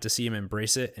I wanted to see him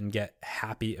embrace it and get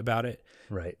happy about it.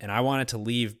 Right. And I wanted to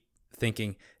leave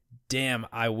thinking, damn,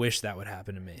 I wish that would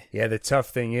happen to me. Yeah, the tough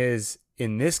thing is,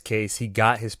 in this case, he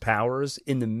got his powers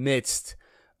in the midst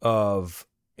of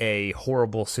a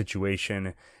horrible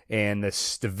situation, and the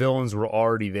villains were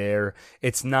already there.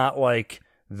 It's not like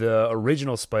the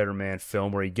original Spider-Man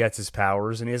film where he gets his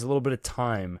powers and he has a little bit of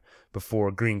time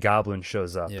before Green Goblin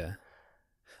shows up. Yeah.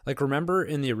 Like, remember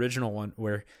in the original one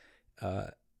where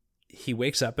he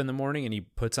wakes up in the morning and he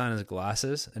puts on his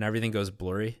glasses and everything goes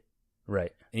blurry?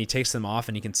 Right. And he takes them off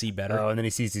and he can see better. Oh, and then he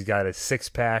sees he's got a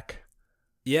 6-pack.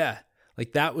 Yeah.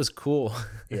 Like, that was cool.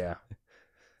 Yeah.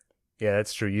 Yeah,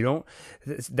 that's true.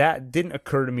 That didn't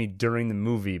occur to me during the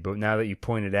movie, but now that you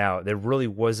pointed out, there really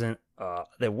wasn't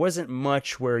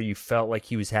much where you felt like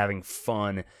he was having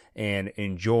fun and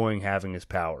enjoying having his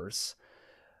powers.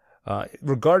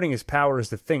 Regarding his powers,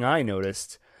 the thing I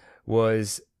noticed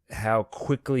was how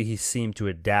quickly he seemed to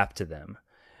adapt to them.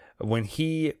 When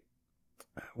he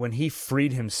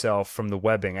freed himself from the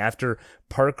webbing, after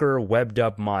Parker webbed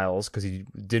up Miles because he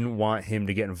didn't want him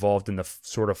to get involved in the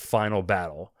sort of final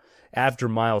battle, after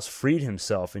Miles freed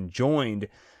himself and joined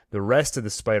the rest of the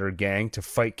Spider Gang to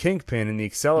fight Kingpin in the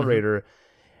accelerator,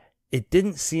 it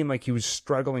didn't seem like he was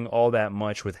struggling all that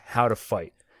much with how to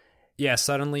fight. Yeah,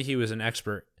 suddenly he was an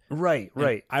expert. Right.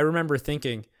 And I remember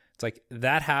thinking, it's like,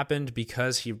 that happened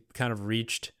because he kind of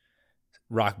reached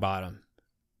rock bottom.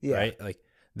 Yeah. Right? Like,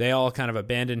 they all kind of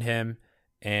abandoned him,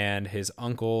 and his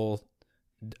uncle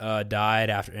died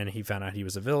after, and he found out he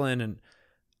was a villain,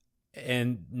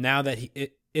 and now that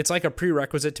it's like a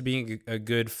prerequisite to being a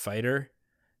good fighter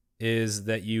is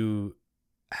that you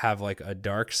have like a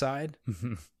dark side.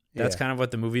 That's kind of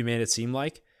what the movie made it seem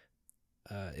like.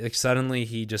 Like, suddenly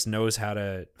he just knows how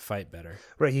to fight better.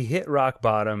 Right, he hit rock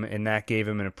bottom, and that gave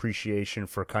him an appreciation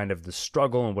for kind of the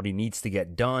struggle and what he needs to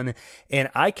get done. And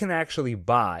I can actually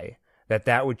buy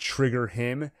that would trigger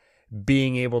him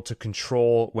being able to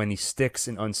control when he sticks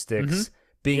and unsticks,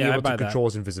 being able to control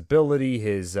his invisibility,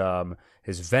 his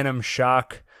venom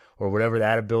shock, or whatever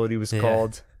that ability was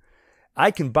called. I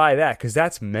can buy that because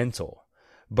that's mental.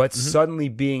 But suddenly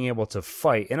being able to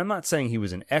fight, and I'm not saying he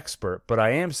was an expert, but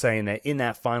I am saying that in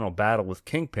that final battle with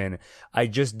Kingpin,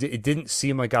 it didn't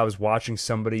seem like I was watching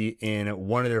somebody in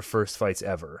one of their first fights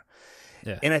ever.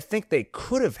 Yeah. And I think they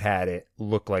could have had it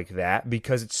look like that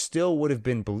because it still would have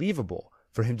been believable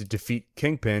for him to defeat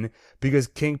Kingpin because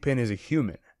Kingpin is a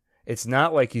human. It's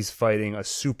not like he's fighting a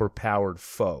super-powered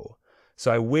foe.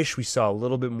 So I wish we saw a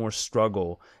little bit more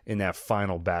struggle in that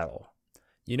final battle.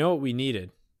 You know what we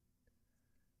needed?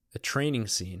 A training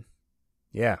scene.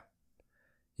 Yeah.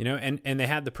 And they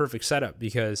had the perfect setup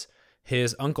because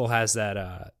his uncle has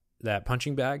that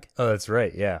punching bag. Oh, that's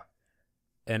right. Yeah.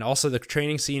 And also the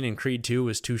training scene in Creed 2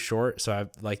 was too short, so I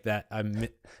like that.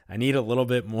 I need a little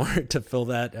bit more to fill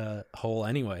that hole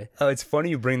anyway. Oh, it's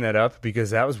funny you bring that up because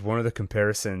that was one of the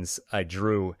comparisons I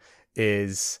drew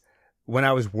is when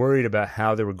I was worried about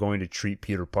how they were going to treat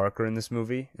Peter Parker in this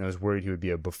movie. And I was worried he would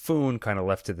be a buffoon, kind of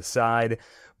left to the side.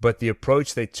 But the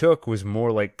approach they took was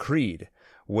more like Creed,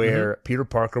 where Peter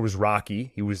Parker was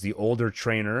Rocky. He was the older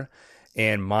trainer,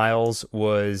 and Miles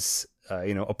was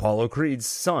Apollo Creed's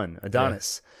son,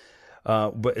 Adonis.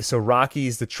 But so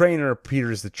Rocky's the trainer,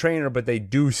 Peter's the trainer, but they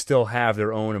do still have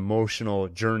their own emotional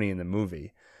journey in the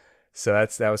movie. So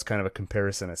that was kind of a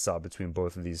comparison I saw between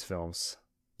both of these films.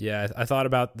 Yeah, I thought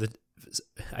about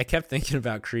I kept thinking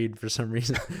about Creed for some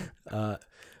reason.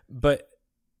 But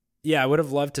yeah, I would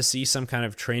have loved to see some kind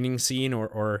of training scene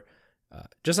or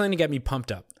just something to get me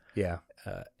pumped up. Yeah.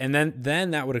 And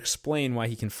then that would explain why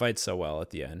he can fight so well at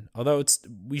the end. Although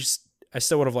I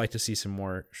still would have liked to see some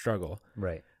more struggle.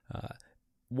 Right.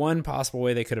 One possible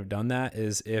way they could have done that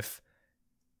is if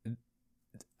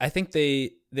I think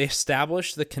they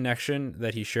established the connection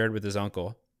that he shared with his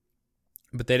uncle,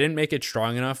 but they didn't make it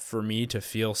strong enough for me to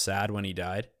feel sad when he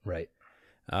died. Right.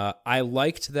 I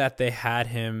liked that they had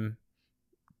him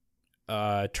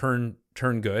turn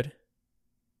good.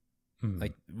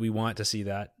 Like, we want to see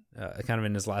that kind of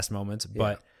in his last moments,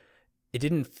 but it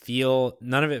didn't feel,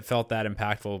 none of it felt that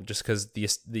impactful just because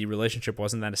the relationship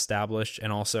wasn't that established,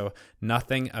 and also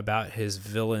nothing about his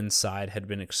villain side had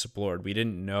been explored. We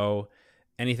didn't know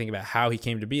anything about how he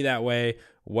came to be that way,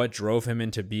 what drove him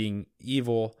into being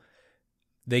evil.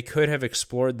 They could have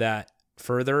explored that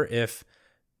further if,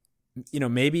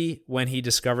 maybe when he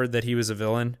discovered that he was a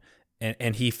villain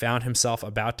and he found himself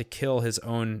about to kill his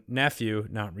own nephew,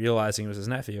 not realizing it was his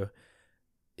nephew,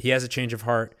 he has a change of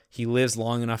heart. He lives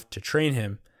long enough to train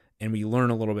him, and we learn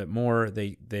a little bit more.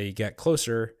 They get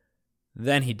closer.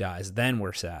 Then he dies. Then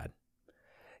we're sad.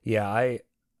 Yeah, I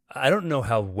don't know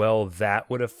how well that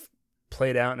would have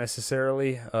played out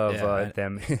necessarily of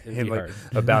him like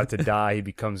about to die. He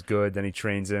becomes good, then he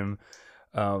trains him.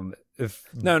 No,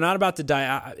 not about to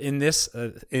die. In this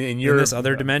in this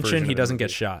other dimension, he doesn't get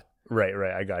shot. Right.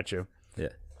 I got you. Yeah.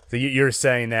 So you're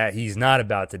saying that he's not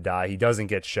about to die. He doesn't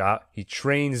get shot. He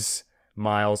trains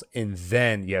Miles, and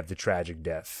then you have the tragic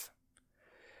death.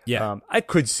 Yeah. I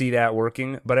could see that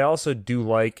working, but I also do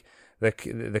like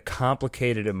the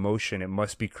complicated emotion it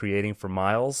must be creating for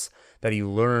Miles that he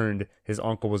learned his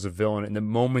uncle was a villain in the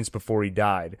moments before he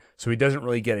died. So he doesn't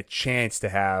really get a chance to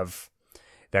have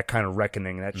that kind of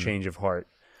reckoning, that change of heart.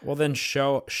 Well, then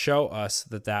show us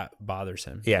that bothers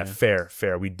him. Yeah, you know?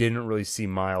 fair. We didn't really see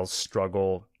Miles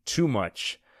struggle too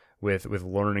much with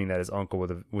learning that his uncle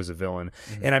was a villain.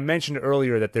 Mm-hmm. And I mentioned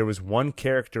earlier that there was one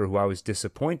character who I was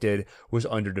disappointed was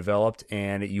underdeveloped,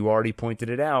 and you already pointed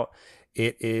it out.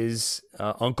 It is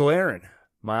Uncle Aaron,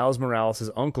 Miles Morales'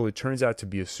 uncle, who turns out to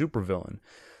be a supervillain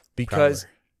because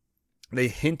they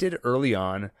hinted early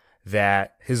on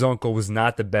that his uncle was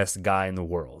not the best guy in the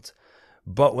world.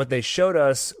 But what they showed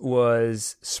us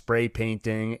was spray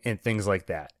painting and things like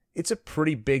that. It's a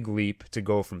pretty big leap to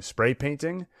go from spray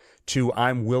painting to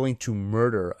I'm willing to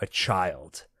murder a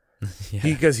child. Yeah.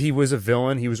 Because he was a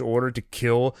villain. He was ordered to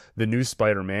kill the new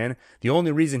Spider-Man. The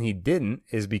only reason he didn't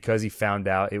is because he found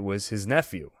out it was his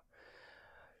nephew.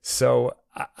 So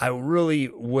I really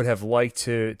would have liked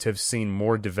to have seen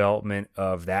more development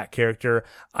of that character.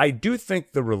 I do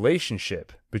think the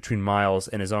relationship between Miles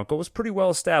and his uncle was pretty well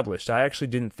established. I actually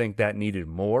didn't think that needed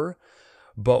more.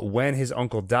 But when his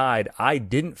uncle died, I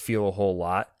didn't feel a whole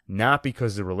lot, not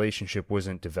because the relationship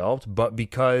wasn't developed, but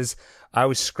because I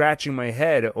was scratching my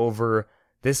head over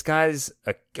this guy's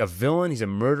a villain. He's a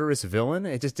murderous villain.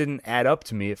 It just didn't add up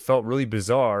to me. It felt really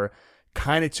bizarre,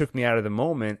 kind of took me out of the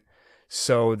moment.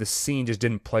 So the scene just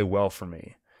didn't play well for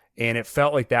me. And it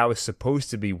felt like that was supposed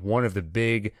to be one of the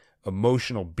big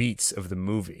emotional beats of the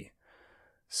movie.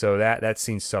 So that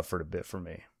scene suffered a bit for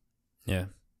me. Yeah.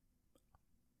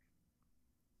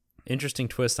 Interesting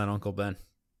twist on Uncle Ben.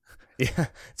 Yeah,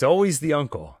 it's always the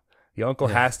uncle. The uncle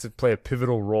has to play a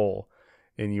pivotal role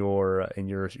in your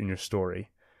story.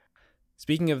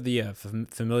 Speaking of the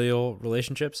familial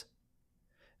relationships,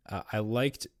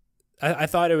 I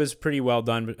thought it was pretty well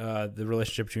done. The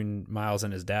relationship between Miles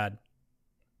and his dad.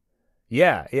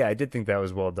 Yeah, I did think that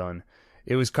was well done.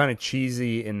 It was kind of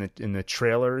cheesy in the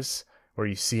trailers where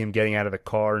you see him getting out of the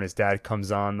car and his dad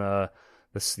comes on the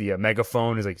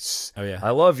megaphone. He's like, "Oh yeah, I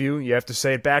love you. You have to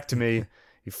say it back to me."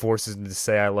 He forces him to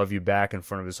say "I love you" back in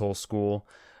front of his whole school.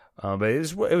 But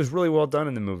it was really well done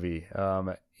in the movie.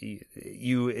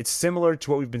 It's similar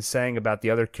to what we've been saying about the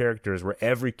other characters, where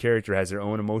every character has their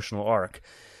own emotional arc.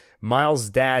 Miles'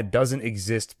 dad doesn't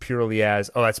exist purely as,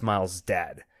 oh, that's Miles'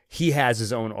 dad. He has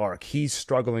his own arc. He's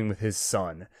struggling with his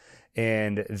son.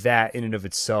 And that in and of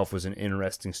itself was an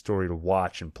interesting story to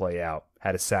watch and play out.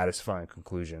 Had a satisfying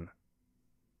conclusion.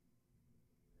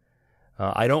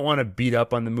 I don't want to beat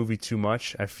up on the movie too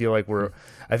much. I feel like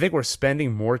I think we're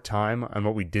spending more time on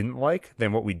what we didn't like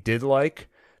than what we did like.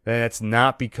 And that's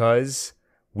not because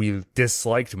we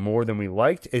disliked more than we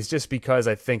liked. It's just because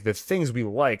I think the things we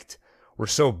liked were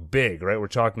so big, right? We're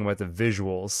talking about the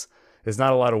visuals. There's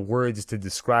not a lot of words to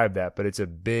describe that, but it's a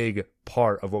big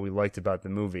part of what we liked about the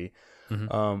movie.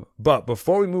 Mm-hmm. But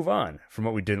before we move on from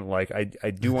what we didn't like,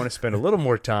 I do want to spend a little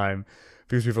more time,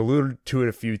 because we've alluded to it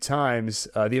a few times,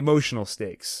 the emotional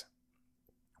stakes.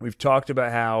 We've talked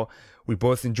about how we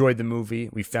both enjoyed the movie.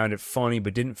 We found it funny,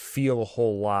 but didn't feel a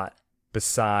whole lot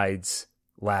besides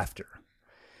laughter.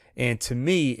 And to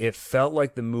me, it felt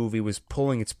like the movie was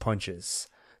pulling its punches.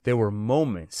 There were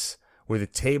moments where the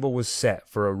table was set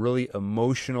for a really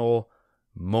emotional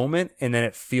moment, and then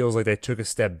it feels like they took a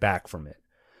step back from it.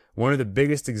 One of the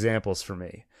biggest examples for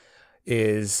me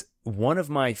is one of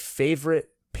my favorite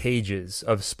pages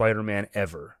of Spider-Man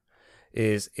ever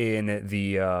is in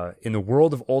the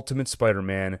world of Ultimate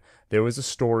Spider-Man. There was a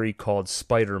story called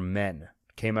Spider-Men.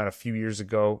 Came out a few years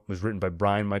ago. It was written by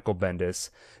Brian Michael Bendis.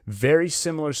 Very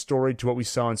similar story to what we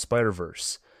saw in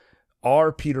Spider-Verse.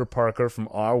 Our Peter Parker from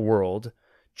our world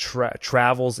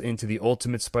travels into the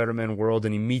Ultimate Spider-Man world,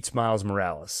 and he meets Miles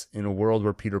Morales in a world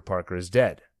where Peter Parker is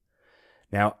dead.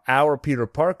 Now, our Peter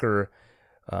Parker,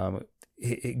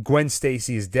 Gwen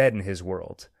Stacy is dead in his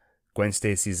world. Gwen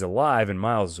Stacy is alive in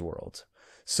Miles' world.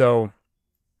 So,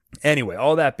 anyway,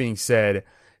 all that being said,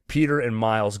 Peter and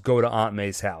Miles go to Aunt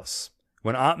May's house.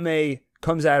 When Aunt May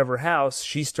comes out of her house,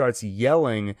 she starts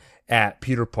yelling at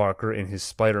Peter Parker in his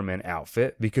Spider-Man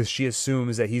outfit because she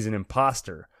assumes that he's an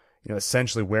imposter,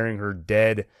 essentially wearing her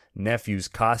dead nephew's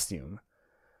costume.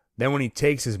 Then when he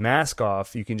takes his mask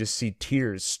off, you can just see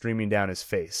tears streaming down his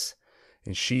face.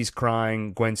 And she's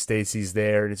crying, Gwen Stacy's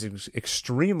there, and it's an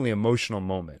extremely emotional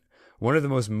moment. One of the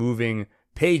most moving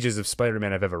pages of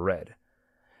Spider-Man I've ever read.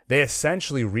 They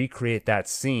essentially recreate that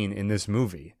scene in this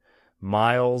movie.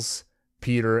 Miles,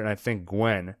 Peter, and I think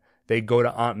Gwen, they go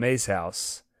to Aunt May's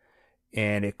house,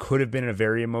 and it could have been a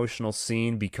very emotional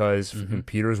scene because in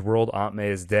Peter's world, Aunt May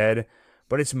is dead.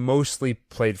 But it's mostly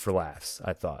played for laughs,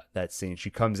 I thought, that scene. She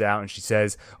comes out and she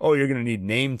says, oh, you're going to need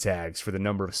name tags for the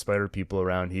number of spider people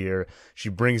around here. She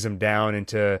brings them down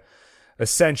into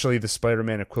essentially the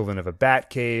Spider-Man equivalent of a bat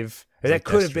cave. And that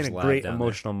could have been a great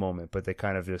emotional moment, but they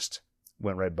kind of just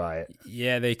went right by it.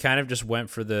 Yeah, they kind of just went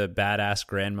for the badass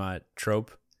grandma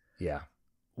trope. Yeah.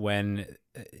 When,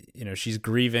 she's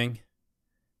grieving,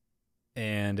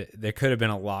 and there could have been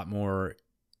a lot more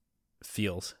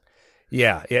feels.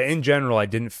 Yeah. In general, I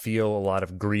didn't feel a lot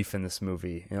of grief in this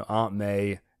movie. Aunt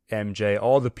May, MJ,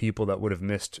 all the people that would have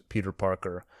missed Peter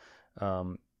Parker.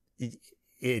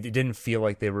 It didn't feel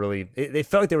like they really. They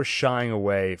felt like they were shying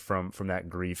away from that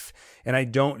grief, and I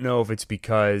don't know if it's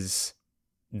because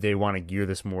they want to gear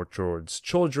this more towards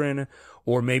children,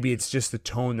 or maybe it's just the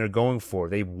tone they're going for.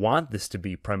 They want this to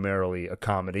be primarily a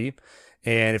comedy,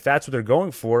 and if that's what they're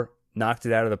going for, knocked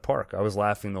it out of the park. I was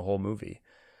laughing the whole movie.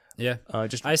 Yeah, I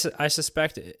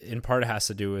suspect in part it has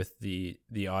to do with the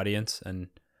audience, and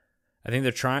I think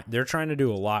they're trying to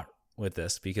do a lot with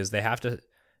this because they have to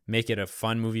make it a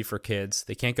fun movie for kids.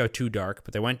 They can't go too dark,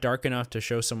 but they went dark enough to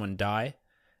show someone die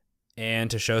and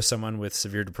to show someone with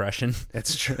severe depression.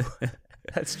 That's true.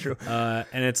 That's true.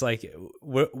 And it's like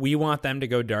we want them to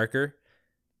go darker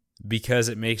because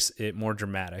it makes it more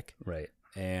dramatic, right?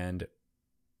 And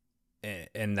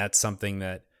that's something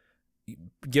that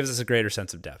gives us a greater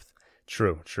sense of depth.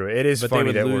 True. It is, but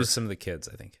funny they would that lose some of the kids,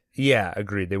 I think. Yeah,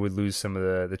 agreed. They would lose some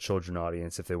of the children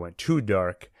audience if they went too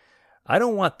dark. I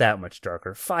don't want that much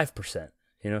darker. 5%,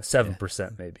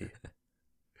 7% maybe.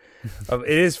 It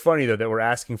is funny though that we're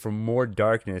asking for more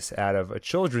darkness out of a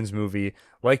children's movie.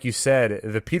 Like you said,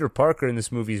 the Peter Parker in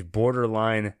this movie is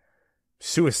borderline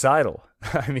suicidal.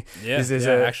 I mean,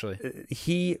 actually,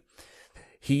 he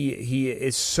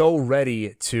is so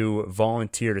ready to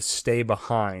volunteer to stay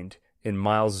behind in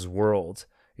Miles's world,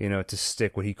 to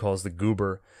stick what he calls the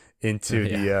goober into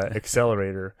the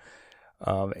accelerator.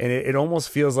 And it almost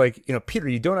feels like, Peter,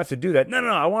 you don't have to do that. No,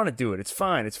 I want to do it. It's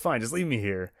fine. Just leave me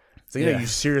here. So, you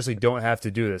seriously don't have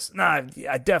to do this. Nah,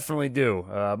 I definitely do.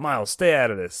 Miles, stay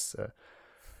out of this.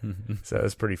 So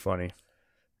it's pretty funny.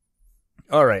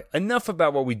 All right, enough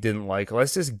about what we didn't like.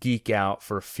 Let's just geek out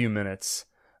for a few minutes.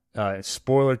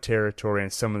 Spoiler territory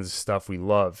and some of the stuff we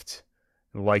loved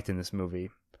and liked in this movie.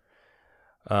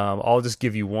 I'll just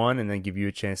give you one and then give you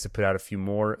a chance to put out a few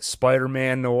more.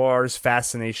 Spider-Man Noir's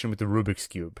fascination with the Rubik's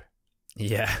Cube.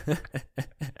 Yeah.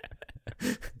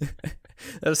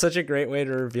 That was such a great way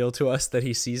to reveal to us that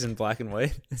he sees in black and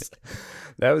white.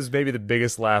 That was maybe the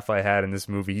biggest laugh I had in this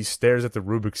movie. He stares at the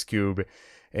Rubik's Cube,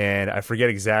 and I forget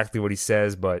exactly what he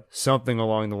says, but something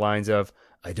along the lines of,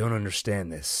 I don't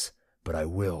understand this, but I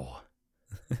will.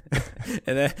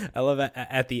 And then I love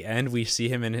at the end we see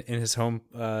him in his home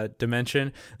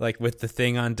dimension, like with the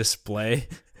thing on display,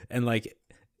 and like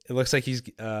it looks like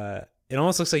it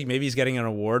almost looks like maybe he's getting an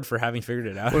award for having figured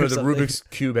it out. Well, the Rubik's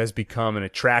Cube has become an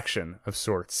attraction of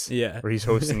sorts. Yeah, where he's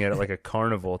hosting it at like a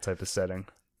carnival type of setting.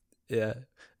 Yeah.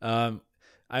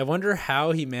 I wonder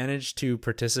how he managed to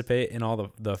participate in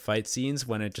all the fight scenes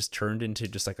when it just turned into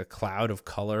just like a cloud of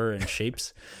color and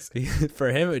shapes.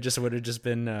 For him, it just would have just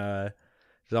been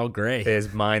all gray.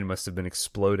 His mind must have been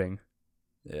exploding.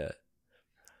 Yeah.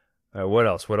 What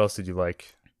else? What else did you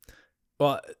like?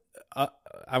 Well,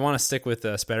 I want to stick with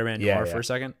Spider-Man Noir for a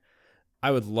second.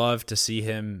 I would love to see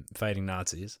him fighting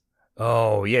Nazis.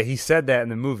 Oh, yeah. He said that in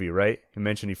the movie, right? He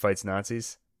mentioned he fights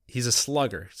Nazis. He's a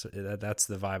slugger. So that's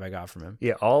the vibe I got from him.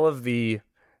 Yeah, all of the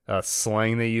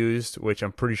slang they used, which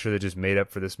I'm pretty sure they just made up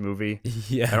for this movie.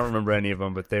 Yeah. I don't remember any of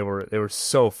them, but they were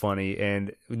so funny.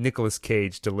 And Nicolas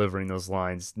Cage delivering those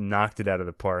lines knocked it out of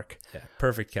the park. Yeah,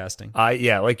 perfect casting.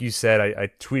 Like you said, I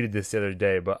tweeted this the other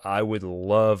day, but I would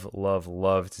love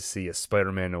to see a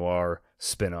Spider-Man Noir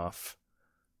spinoff.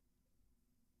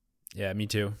 Yeah, me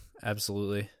too.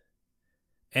 Absolutely.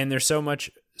 And there's so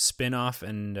much spin-off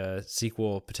and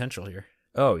sequel potential here.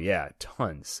 Oh yeah,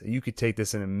 tons. You could take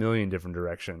this in a million different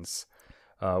directions,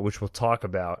 which we'll talk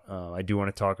about. I do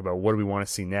want to talk about what do we want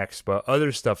to see next, but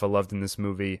other stuff I loved in this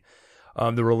movie,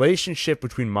 the relationship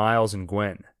between Miles and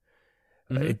Gwen.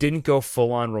 It didn't go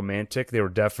full-on romantic. They were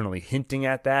definitely hinting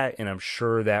at that, and I'm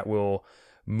sure that will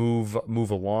move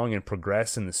along and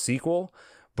progress in the sequel.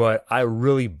 But I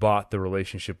really bought the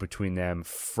relationship between them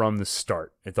from the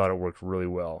start. I thought it worked really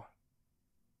well.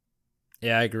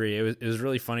 Yeah, I agree. It was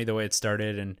really funny the way it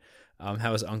started, and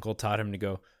how his uncle taught him to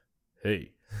go,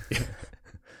 "Hey."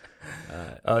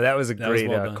 That was a great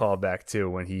callback too.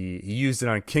 When he used it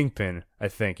on Kingpin, I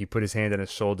think he put his hand on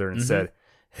his shoulder and said,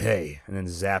 "Hey," and then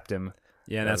zapped him.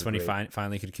 Yeah, and That that's was when he great.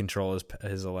 finally could control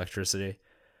his electricity.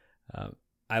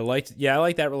 I like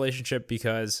that relationship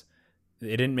because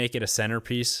it didn't make it a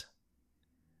centerpiece,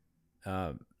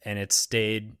 and it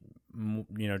stayed,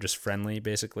 just friendly,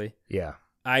 basically. Yeah,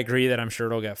 I agree that I'm sure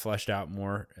it'll get fleshed out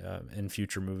more in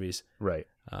future movies, right.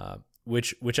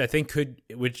 which I think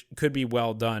could be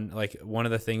well done. Like, one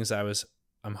of the things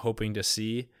I'm hoping to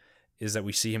see is that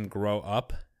we see him grow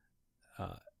up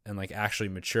and like actually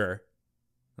mature,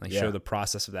 like show the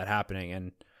process of that happening.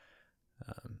 And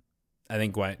I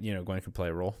think Gwen could play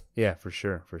a role. Yeah, for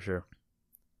sure.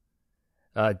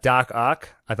 Doc Ock,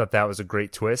 I thought that was a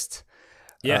great twist.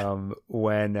 Yeah.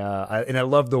 And I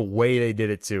love the way they did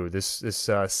it too. This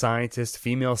scientist,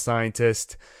 female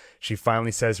scientist, she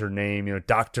finally says her name.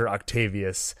 Dr.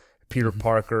 Octavius. Peter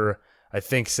Parker, I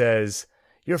think, says,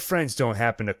 "Your friends don't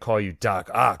happen to call you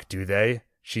Doc Ock, do they?"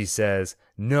 She says,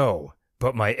 "No,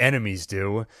 but my enemies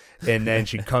do." And then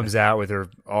she comes out with her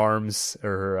arms or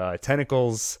her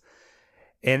tentacles,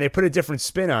 and they put a different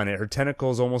spin on it. Her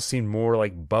tentacles almost seem more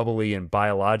like bubbly and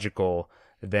biological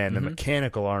than the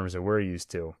mechanical arms that we're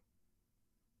used to.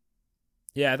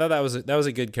 Yeah, I thought that was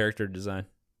a good character design.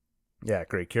 Yeah,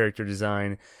 great character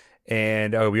design.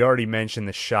 And we already mentioned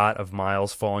the shot of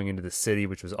Miles falling into the city,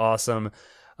 which was awesome.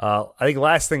 I think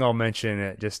last thing I'll mention,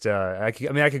 I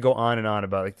could go on and on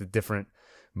about like the different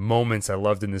moments I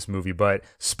loved in this movie, but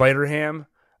Spider-Ham,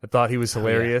 I thought he was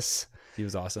hilarious. Yeah. He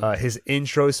was awesome. His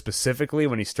intro specifically,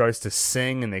 when he starts to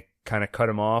sing and they kind of cut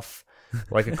him off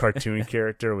like a cartoon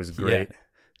character, was great.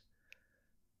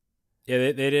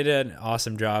 Yeah, they did an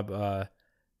awesome job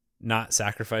not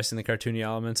sacrificing the cartoony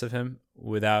elements of him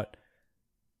without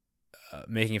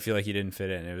making it feel like he didn't fit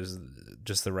in. It was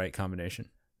just the right combination.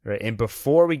 Right. And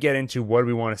before we get into what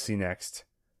we want to see next,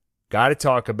 got to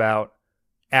talk about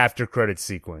after credit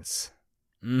sequence.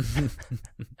 Yeah.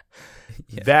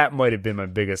 That might have been my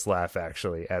biggest laugh,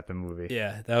 actually, at the movie.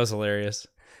 Yeah, that was hilarious.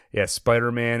 Yeah,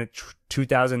 Spider-Man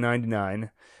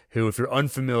 2099, who, if you're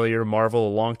unfamiliar, Marvel a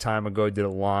long time ago did a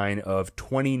line of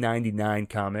 2099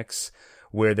 comics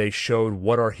where they showed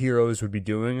what our heroes would be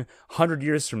doing 100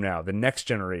 years from now, the next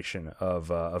generation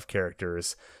of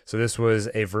characters. So this was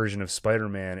a version of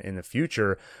Spider-Man in the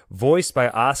future, voiced by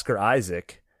Oscar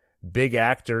Isaac, big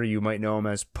actor. You might know him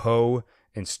as Poe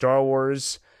in Star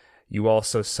Wars. You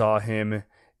also saw him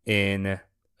in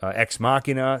Ex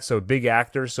Machina, so big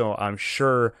actor. So I'm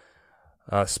sure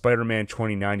Spider-Man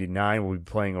 2099 will be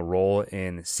playing a role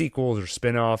in sequels or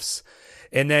spin-offs.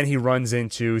 And then he runs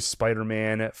into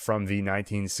Spider-Man from the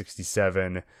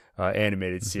 1967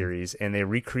 animated series, and they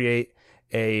recreate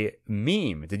a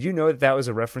meme. Did you know that was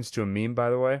a reference to a meme, by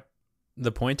the way?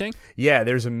 The pointing? Yeah,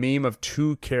 there's a meme of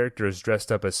two characters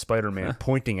dressed up as Spider-Man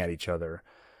pointing at each other.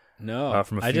 No,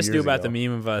 from a I few just knew years about ago. the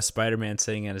meme of Spider-Man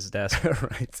sitting at his desk.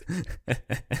 Right.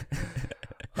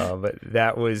 But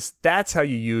that's how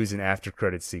you use an after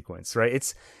credit sequence,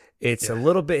 right? It's a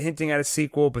little bit hinting at a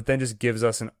sequel, but then just gives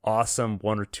us an awesome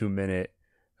 1 or 2 minute,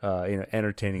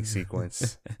 entertaining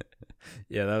sequence.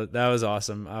 Yeah, that was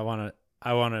awesome. I wanna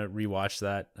rewatch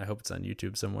that. I hope it's on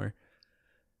YouTube somewhere.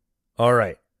 All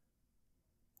right,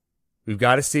 we've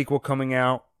got a sequel coming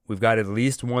out. We've got at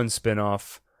least one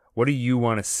spinoff. What do you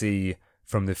want to see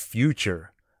from the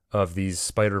future of these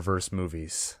Spider-Verse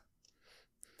movies?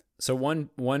 So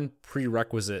one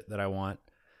prerequisite that I want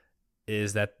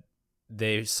is that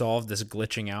they solve this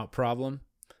glitching out problem,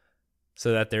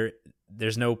 so that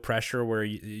there's no pressure where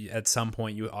at some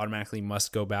point you automatically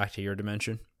must go back to your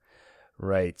dimension.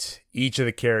 Right. Each of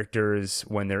the characters,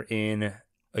 when they're in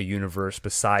a universe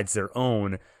besides their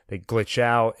own, they glitch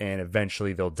out and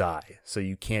eventually they'll die. So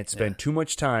you can't spend too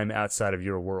much time outside of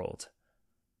your world.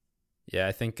 Yeah,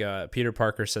 I think Peter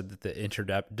Parker said that the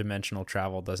interdimensional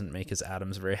travel doesn't make his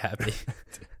atoms very happy.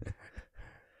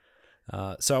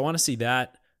 So I want to see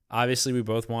that. Obviously, we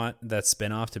both want that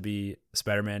spinoff to be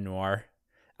Spider-Man Noir.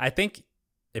 I think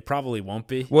it probably won't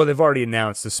be. Well, they've already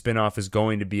announced the spinoff is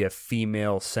going to be a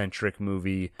female-centric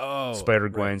movie. Oh,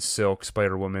 Spider-Gwen, right. Silk,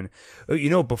 Spider-Woman.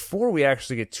 Before we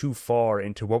actually get too far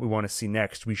into what we want to see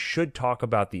next, we should talk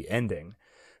about the ending.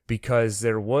 Because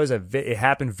there was it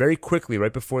happened very quickly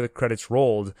right before the credits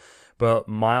rolled, but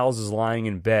Miles is lying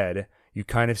in bed. You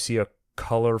kind of see a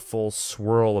colorful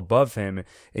swirl above him,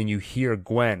 and you hear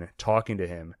Gwen talking to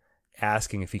him,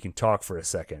 asking if he can talk for a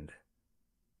second.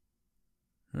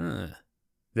 Huh.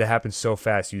 That happened so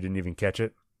fast you didn't even catch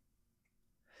it?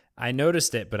 I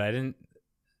noticed it, but I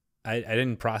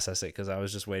didn't process it because I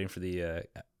was just waiting for the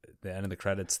end of the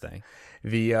credits thing.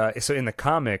 So in the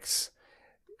comics,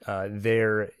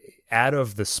 they're out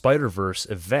of the Spider-Verse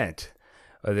event.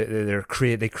 They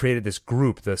created this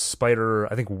group, the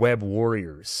Spider, I think, Web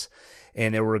Warriors,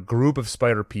 and there were a group of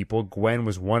spider people. Gwen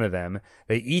was one of them.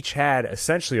 They each had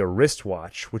essentially a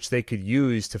wristwatch, which they could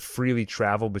use to freely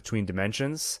travel between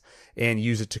dimensions and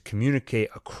use it to communicate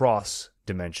across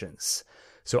dimensions.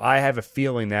 So I have a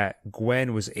feeling that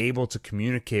Gwen was able to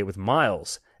communicate with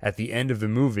Miles at the end of the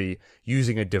movie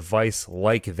using a device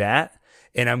like that.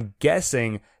 And I'm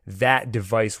guessing that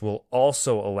device will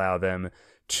also allow them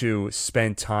to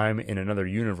spend time in another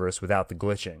universe without the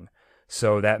glitching.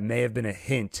 So that may have been a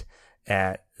hint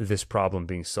at this problem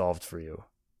being solved for you.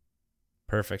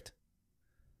 Perfect.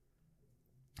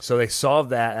 So they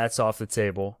solved that. That's off the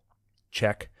table.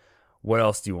 Check. What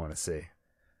else do you want to see?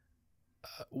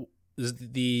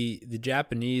 The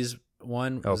Japanese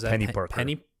one, Oh, was that Penny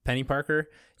Parker. Penny Parker.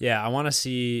 Yeah, I want to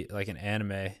see like an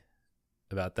anime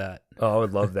about that. Oh, I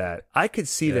would love that. I could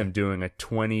see Yeah. them doing a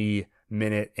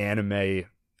 20-minute anime.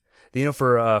 You know,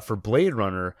 for Blade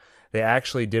Runner, they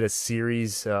actually did a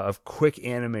series of quick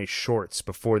anime shorts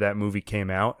before that movie came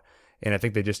out, and I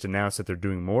think they just announced that they're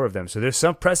doing more of them. So there's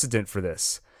some precedent for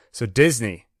this. So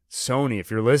Disney, Sony,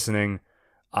 if you're listening,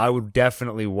 I would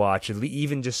definitely watch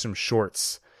even just some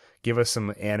shorts. Give us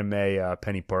some anime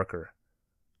Penny Parker.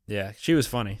 Yeah, she was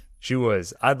funny. She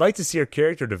was. I'd like to see her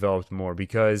character developed more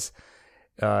because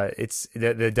it's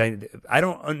I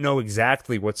don't know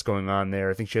exactly what's going on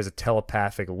there. I think she has a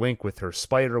telepathic link with her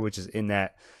spider, which is in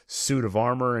that suit of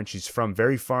armor, and she's from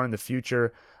very far in the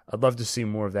future. I'd love to see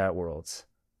more of that world.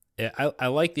 Yeah, I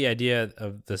like the idea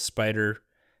of the spider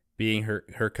being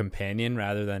her companion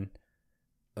rather than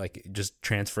like just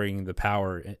transferring the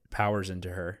powers into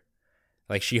her.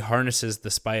 Like she harnesses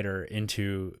the spider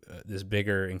into this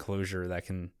bigger enclosure that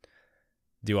can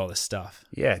do all this stuff.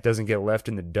 Yeah, it doesn't get left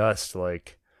in the dust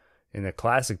like in the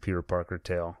classic Peter Parker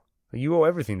tale. You owe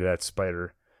everything to that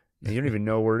spider. And you don't even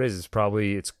know where it is. It's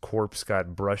probably its corpse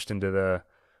got brushed into the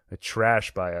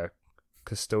trash by a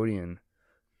custodian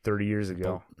 30 years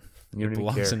ago. You It don't even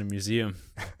belongs care. in a museum.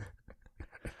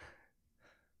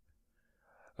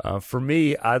 For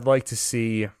me, I'd like to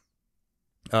see.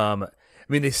 I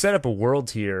mean, they set up a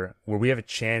world here where we have a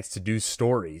chance to do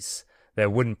stories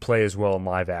that wouldn't play as well in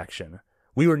live action.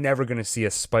 We were never going to see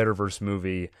a Spider-Verse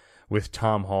movie with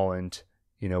Tom Holland,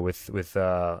 you know, with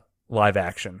live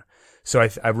action. So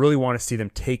I really want to see them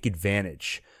take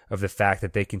advantage of the fact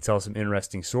that they can tell some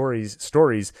interesting stories.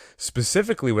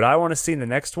 Specifically, what I want to see in the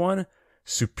next one,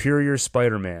 Superior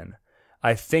Spider-Man.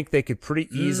 I think they could pretty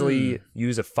easily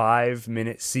use a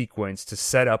 5-minute sequence to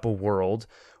set up a world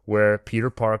where Peter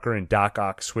Parker and Doc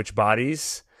Ock switch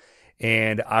bodies.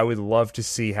 And I would love to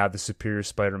see how the Superior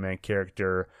Spider-Man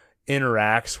character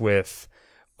interacts with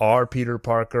our Peter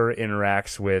Parker,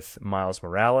 interacts with Miles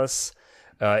Morales.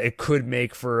 It could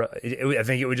make for, I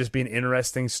think it would just be an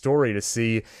interesting story to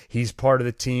see he's part of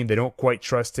the team. They don't quite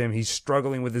trust him. He's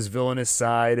struggling with his villainous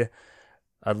side.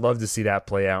 I'd love to see that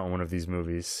play out in one of these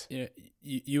movies.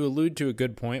 You allude to a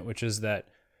good point, which is that,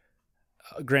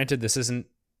 granted, this isn't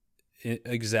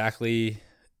exactly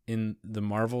in the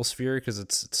Marvel sphere because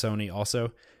it's Sony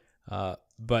also,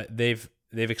 but they've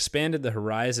expanded the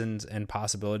horizons and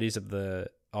possibilities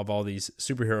of all these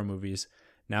superhero movies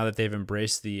now that they've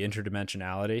embraced the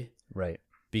interdimensionality. Right.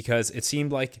 Because it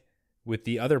seemed like with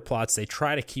the other plots, they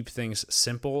try to keep things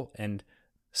simple and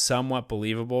somewhat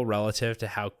believable relative to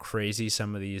how crazy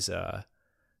some of these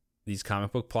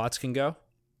comic book plots can go.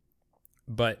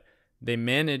 But they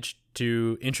managed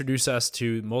to introduce us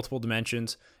to multiple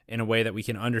dimensions in a way that we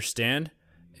can understand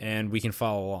and we can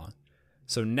follow along.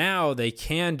 So now they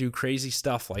can do crazy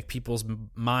stuff like people's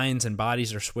minds and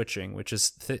bodies are switching, which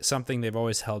is something they've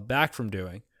always held back from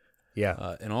doing.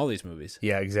 Yeah. In all these movies.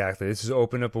 Yeah, exactly. This has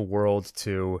opened up a world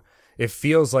to, it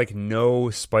feels like no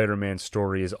Spider-Man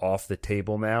story is off the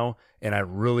table now, and I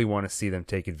really want to see them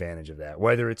take advantage of that,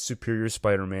 whether it's Superior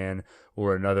Spider-Man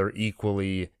or another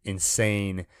equally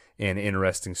insane and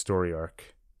interesting story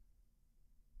arc.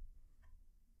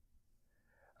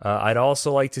 I'd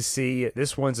also like to see,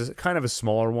 this one's kind of a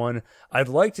smaller one, I'd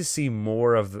like to see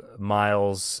more of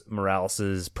Miles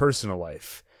Morales' personal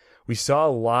life. We saw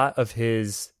a lot of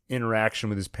his interaction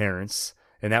with his parents,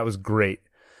 and that was great.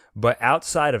 But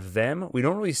outside of them, we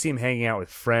don't really see him hanging out with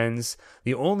friends.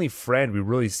 The only friend we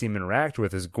really see him interact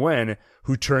with is Gwen,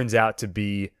 who turns out to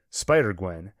be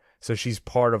Spider-Gwen. So she's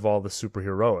part of all the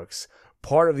superheroics.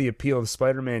 Part of the appeal of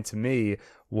Spider-Man to me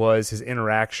was his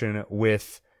interaction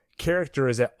with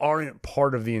characters that aren't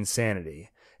part of the insanity.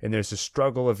 And there's a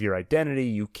struggle of your identity.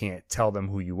 You can't tell them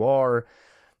who you are.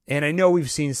 And I know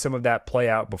we've seen some of that play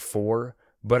out before,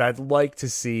 but I'd like to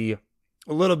see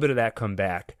a little bit of that come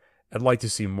back. I'd like to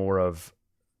see more of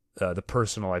the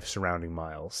personal life surrounding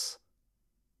Miles.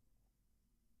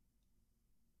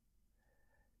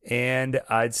 And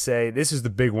I'd say this is the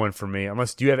big one for me.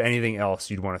 Unless, do you have anything else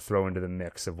you'd want to throw into the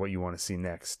mix of what you want to see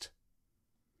next?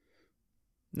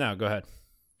 No, go ahead.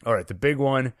 All right, the big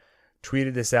one,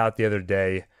 tweeted this out the other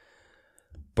day,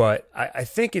 but I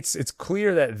think it's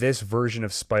clear that this version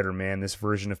of Spider-Man, this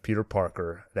version of Peter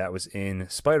Parker that was in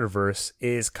Spider-Verse,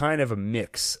 is kind of a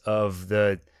mix of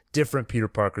the different Peter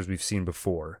Parkers we've seen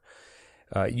before.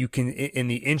 You can, in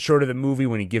the intro to the movie,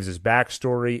 when he gives his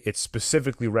backstory, it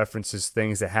specifically references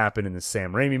things that happened in the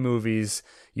Sam Raimi movies.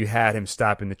 You had him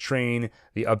stopping the train,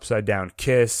 the upside down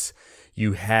kiss.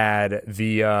 You had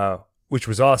the, which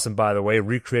was awesome, by the way,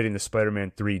 recreating the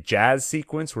Spider-Man 3 jazz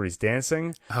sequence where he's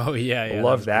dancing. Oh, yeah.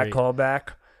 Love that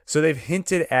callback. So they've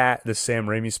hinted at the Sam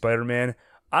Raimi Spider-Man.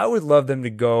 I would love them to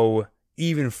go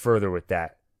even further with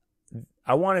that.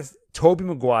 I want Tobey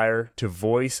Maguire to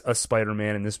voice a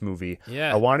Spider-Man in this movie.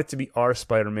 Yeah. I want it to be our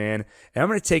Spider-Man. And I'm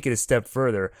going to take it a step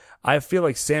further. I feel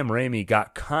like Sam Raimi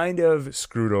got kind of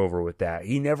screwed over with that.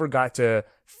 He never got to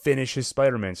finish his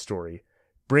Spider-Man story.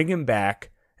 Bring him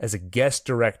back as a guest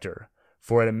director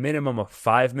for at a minimum a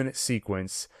 5-minute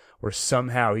sequence where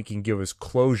somehow he can give us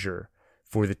closure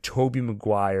for the Tobey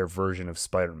Maguire version of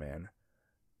Spider-Man.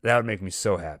 That would make me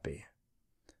so happy.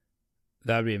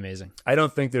 That would be amazing. I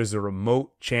don't think there's a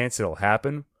remote chance it'll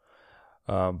happen,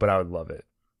 but I would love it.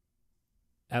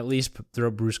 At least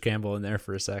throw Bruce Campbell in there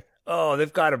for a sec. Oh,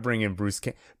 they've got to bring in Bruce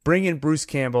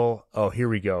Campbell. Oh, here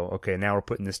we go. Okay, now we're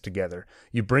putting this together.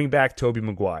 You bring back Tobey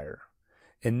Maguire,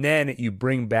 and then you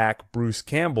bring back Bruce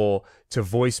Campbell to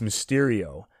voice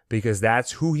Mysterio, because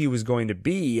that's who he was going to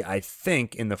be, I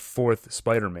think, in the 4th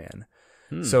Spider-Man.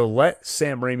 So let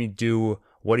Sam Raimi do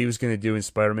what he was going to do in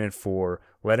Spider-Man 4.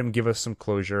 Let him give us some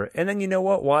closure. And then, you know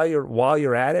what? While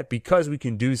you're at it, because we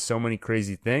can do so many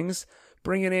crazy things,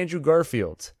 bring in Andrew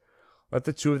Garfield. Let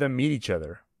the two of them meet each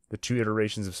other. The 2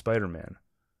 iterations of Spider-Man.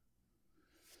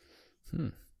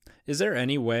 Is there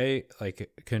any way, like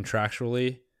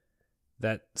contractually,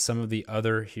 that some of the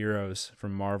other heroes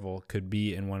from Marvel could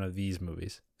be in one of these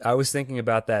movies? I was thinking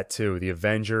about that too. The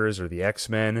Avengers or the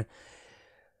X-Men.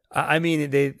 I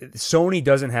mean, Sony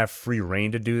doesn't have free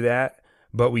reign to do that.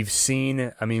 But we've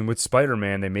seen, I mean, with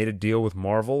Spider-Man, they made a deal with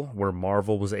Marvel where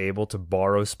Marvel was able to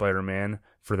borrow Spider-Man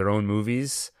for their own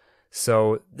movies.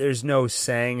 So there's no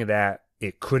saying that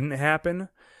it couldn't happen.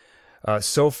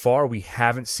 So far, we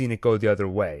haven't seen it go the other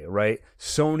way, right?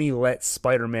 Sony let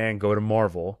Spider-Man go to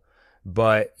Marvel,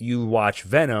 but you watch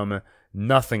Venom,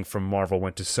 nothing from Marvel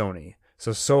went to Sony.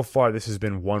 So far, this has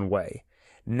been one way.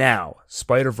 Now,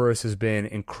 Spider-Verse has been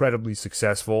incredibly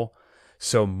successful.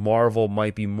 So Marvel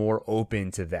might be more open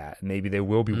to that. Maybe they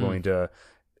will be willing to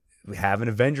have an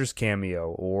Avengers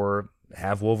cameo or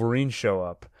have Wolverine show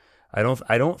up. I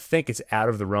don't think it's out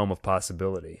of the realm of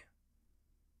possibility.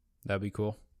 That'd be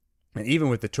cool. And even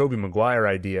with the Tobey Maguire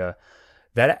idea,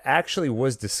 that actually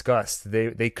was discussed.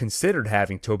 They considered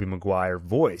having Tobey Maguire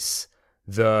voice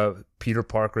the Peter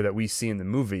Parker that we see in the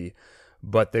movie,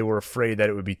 but they were afraid that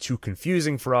it would be too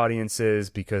confusing for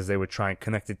audiences because they would try and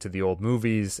connect it to the old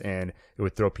movies and it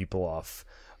would throw people off.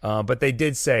 But they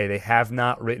did say they have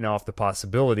not written off the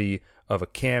possibility of a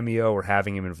cameo or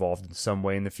having him involved in some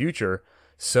way in the future.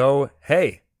 So,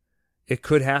 hey, it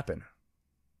could happen.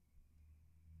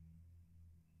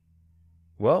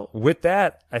 Well, with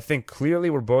that, I think clearly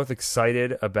we're both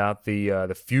excited about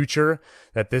the future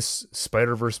that this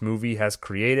Spider-Verse movie has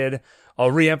created.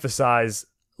 I'll reemphasize,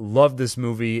 loved this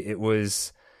movie. It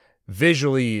was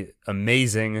visually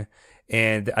amazing.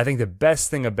 And I think the best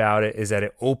thing about it is that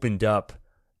it opened up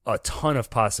a ton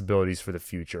of possibilities for the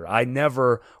future. I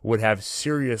never would have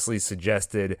seriously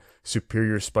suggested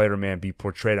Superior Spider-Man be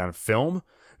portrayed on film.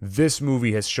 This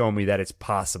movie has shown me that it's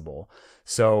possible.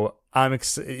 So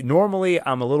normally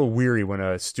I'm a little weary when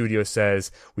a studio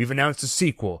says, we've announced a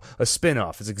sequel, a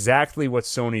spin-off. It's exactly what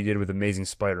Sony did with Amazing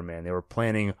Spider-Man. They were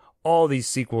planning all these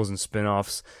sequels and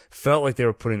spin-offs. Felt like they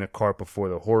were putting the cart before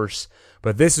the horse.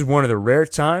 But this is one of the rare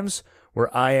times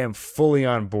where I am fully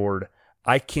on board.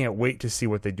 I can't wait to see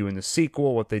what they do in the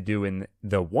sequel, what they do in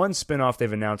the one spin-off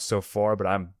they've announced so far, but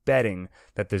I'm betting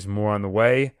that there's more on the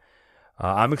way.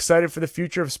 I'm excited for the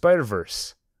future of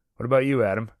Spider-Verse. What about you,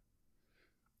 Adam?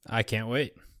 I can't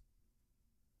wait.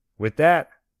 With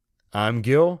that, I'm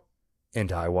Gil,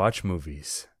 and I watch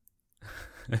movies.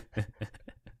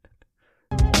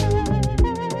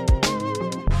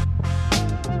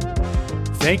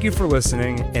 Thank you for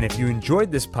listening, and if you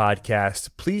enjoyed this podcast,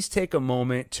 please take a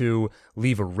moment to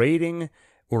leave a rating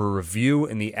or a review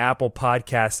in the Apple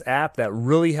Podcasts app. That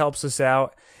really helps us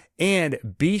out.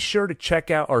 And be sure to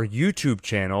check out our YouTube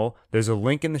channel. There's a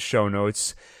link in the show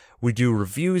notes We do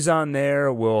reviews on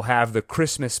there. We'll have the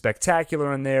Christmas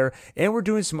Spectacular on there. And we're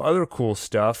doing some other cool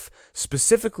stuff.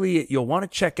 Specifically, you'll want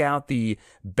to check out the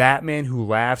Batman Who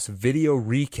Laughs video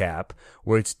recap,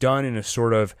 where it's done in a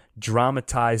sort of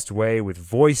dramatized way with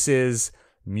voices,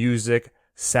 music,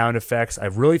 sound effects. I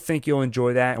really think you'll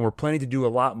enjoy that. And we're planning to do a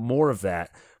lot more of that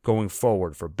going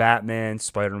forward for Batman,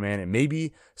 Spider-Man, and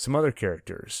maybe some other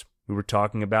characters. We were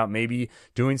talking about maybe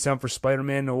doing some for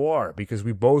Spider-Man Noir because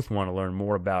we both want to learn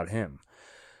more about him.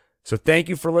 So thank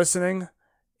you for listening,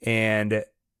 and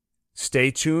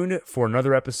stay tuned for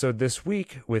another episode this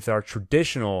week with our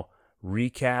traditional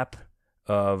recap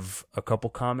of a couple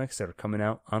comics that are coming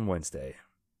out on Wednesday.